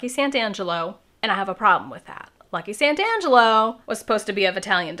playing Lucky Santangelo, and I have a problem with that. Lucky Santangelo was supposed to be of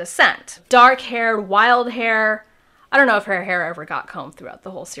Italian descent. Dark-haired, wild hair. I don't know if her hair ever got combed throughout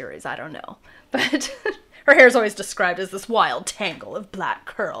the whole series. I don't know. But her hair is always described as this wild tangle of black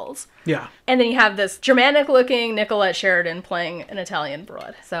curls. Yeah. And then you have this Germanic-looking Nicolette Sheridan playing an Italian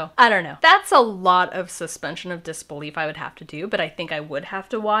broad. So, I don't know. That's a lot of suspension of disbelief I would have to do, but I think I would have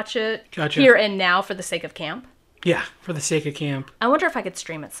to watch it here and now for the sake of camp. Yeah, for the sake of camp. I wonder if I could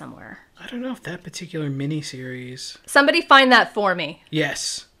stream it somewhere. I don't know if that particular miniseries. Somebody find that for me.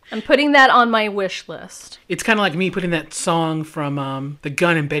 Yes. I'm putting that on my wish list. It's kind of like me putting that song from The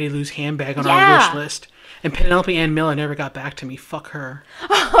Gun and Betty Lou's Handbag on our wish list. And Penelope Ann Miller never got back to me. Fuck her.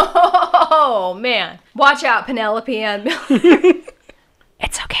 Oh, man. Watch out, Penelope Ann Miller.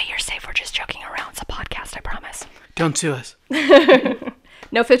 It's okay. You're safe. We're just joking around. It's a podcast, I promise. Don't sue us.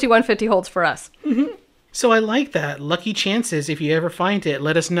 No 5150 holds for us. Mm-hmm. So I like that. Lucky Chances. If you ever find it,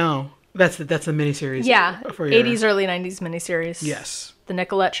 let us know. That's the miniseries. Yeah. 80s, early 90s miniseries. Yes. The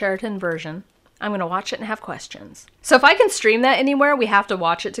Nicolette Sheridan version. I'm going to watch it and have questions. So if I can stream that anywhere, we have to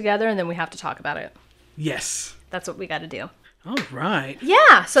watch it together and then we have to talk about it. Yes. That's what we got to do. All right.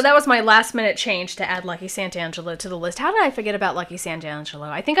 Yeah, so that was my last minute change to add Lucky Santangelo to the list. How did I forget about Lucky Santangelo?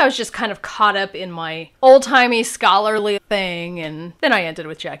 I think I was just kind of caught up in my old-timey scholarly thing, and then I ended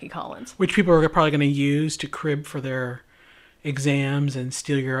with Jackie Collins. Which people are probably going to use to crib for their exams and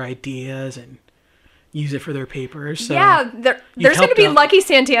steal your ideas and use it for their papers. So yeah, there's going to be Lucky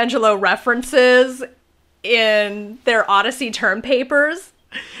Santangelo references in their Odyssey term papers.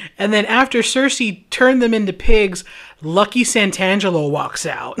 And then after Cersei turned them into pigs, Lucky Santangelo walks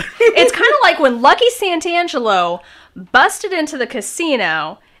out. It's kind of like when Lucky Santangelo busted into the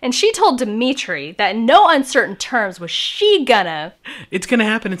casino and she told Dimitri that in no uncertain terms was she gonna... It's gonna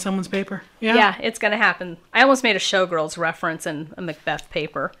happen in someone's paper. Yeah, it's gonna happen. I almost made a Showgirls reference in a Macbeth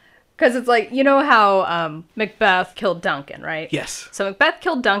paper. Because it's like, you know how Macbeth killed Duncan, right? Yes. So Macbeth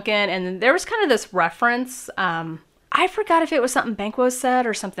killed Duncan, and then there was kind of this reference... I forgot if it was something Banquo said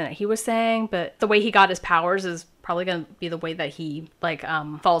or something that he was saying, but the way he got his powers is probably going to be the way that he,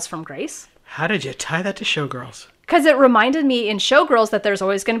 falls from grace. How did you tie that to Showgirls? Because it reminded me in Showgirls that there's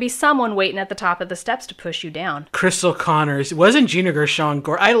always going to be someone waiting at the top of the steps to push you down. Crystal Connors. It wasn't Gina Gershon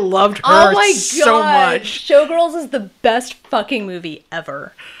Gore. I loved her so much. Showgirls is the best fucking movie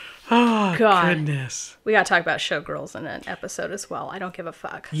ever. Oh, goodness. We got to talk about Showgirls in an episode as well. I don't give a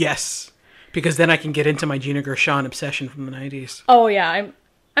fuck. Yes. Because then I can get into my Gina Gershon obsession from the 90s. Oh, yeah.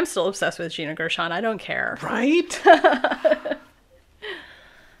 I'm still obsessed with Gina Gershon. I don't care. Right?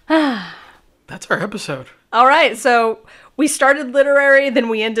 That's our episode. All right. So we started literary, then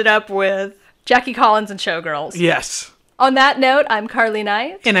we ended up with Jackie Collins and Showgirls. Yes. On that note, I'm Carly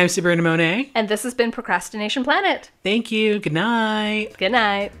Knight. And I'm Sabrina Monet. And this has been Procrastination Planet. Thank you. Good night. Good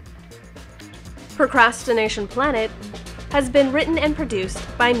night. Procrastination Planet has been written and produced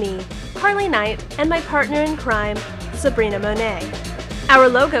by me, Carly Knight, and my partner in crime, Sabrina Monet. Our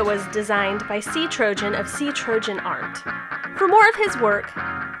logo was designed by C. Trojan of C. Trojan Art. For more of his work,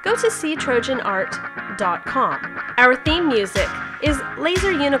 go to ctrojanart.com. Our theme music is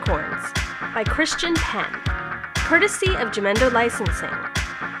Laser Unicorns by Christian Penn, courtesy of Gemendo Licensing.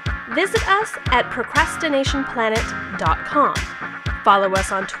 Visit us at procrastinationplanet.com. Follow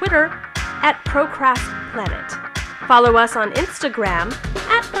us on Twitter at procrastplanet. Follow us on Instagram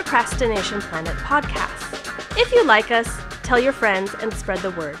at Procrastination Planet Podcast. If you like us, tell your friends and spread the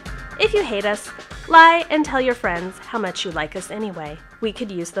word. If you hate us, lie and tell your friends how much you like us anyway. We could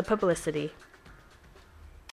use the publicity.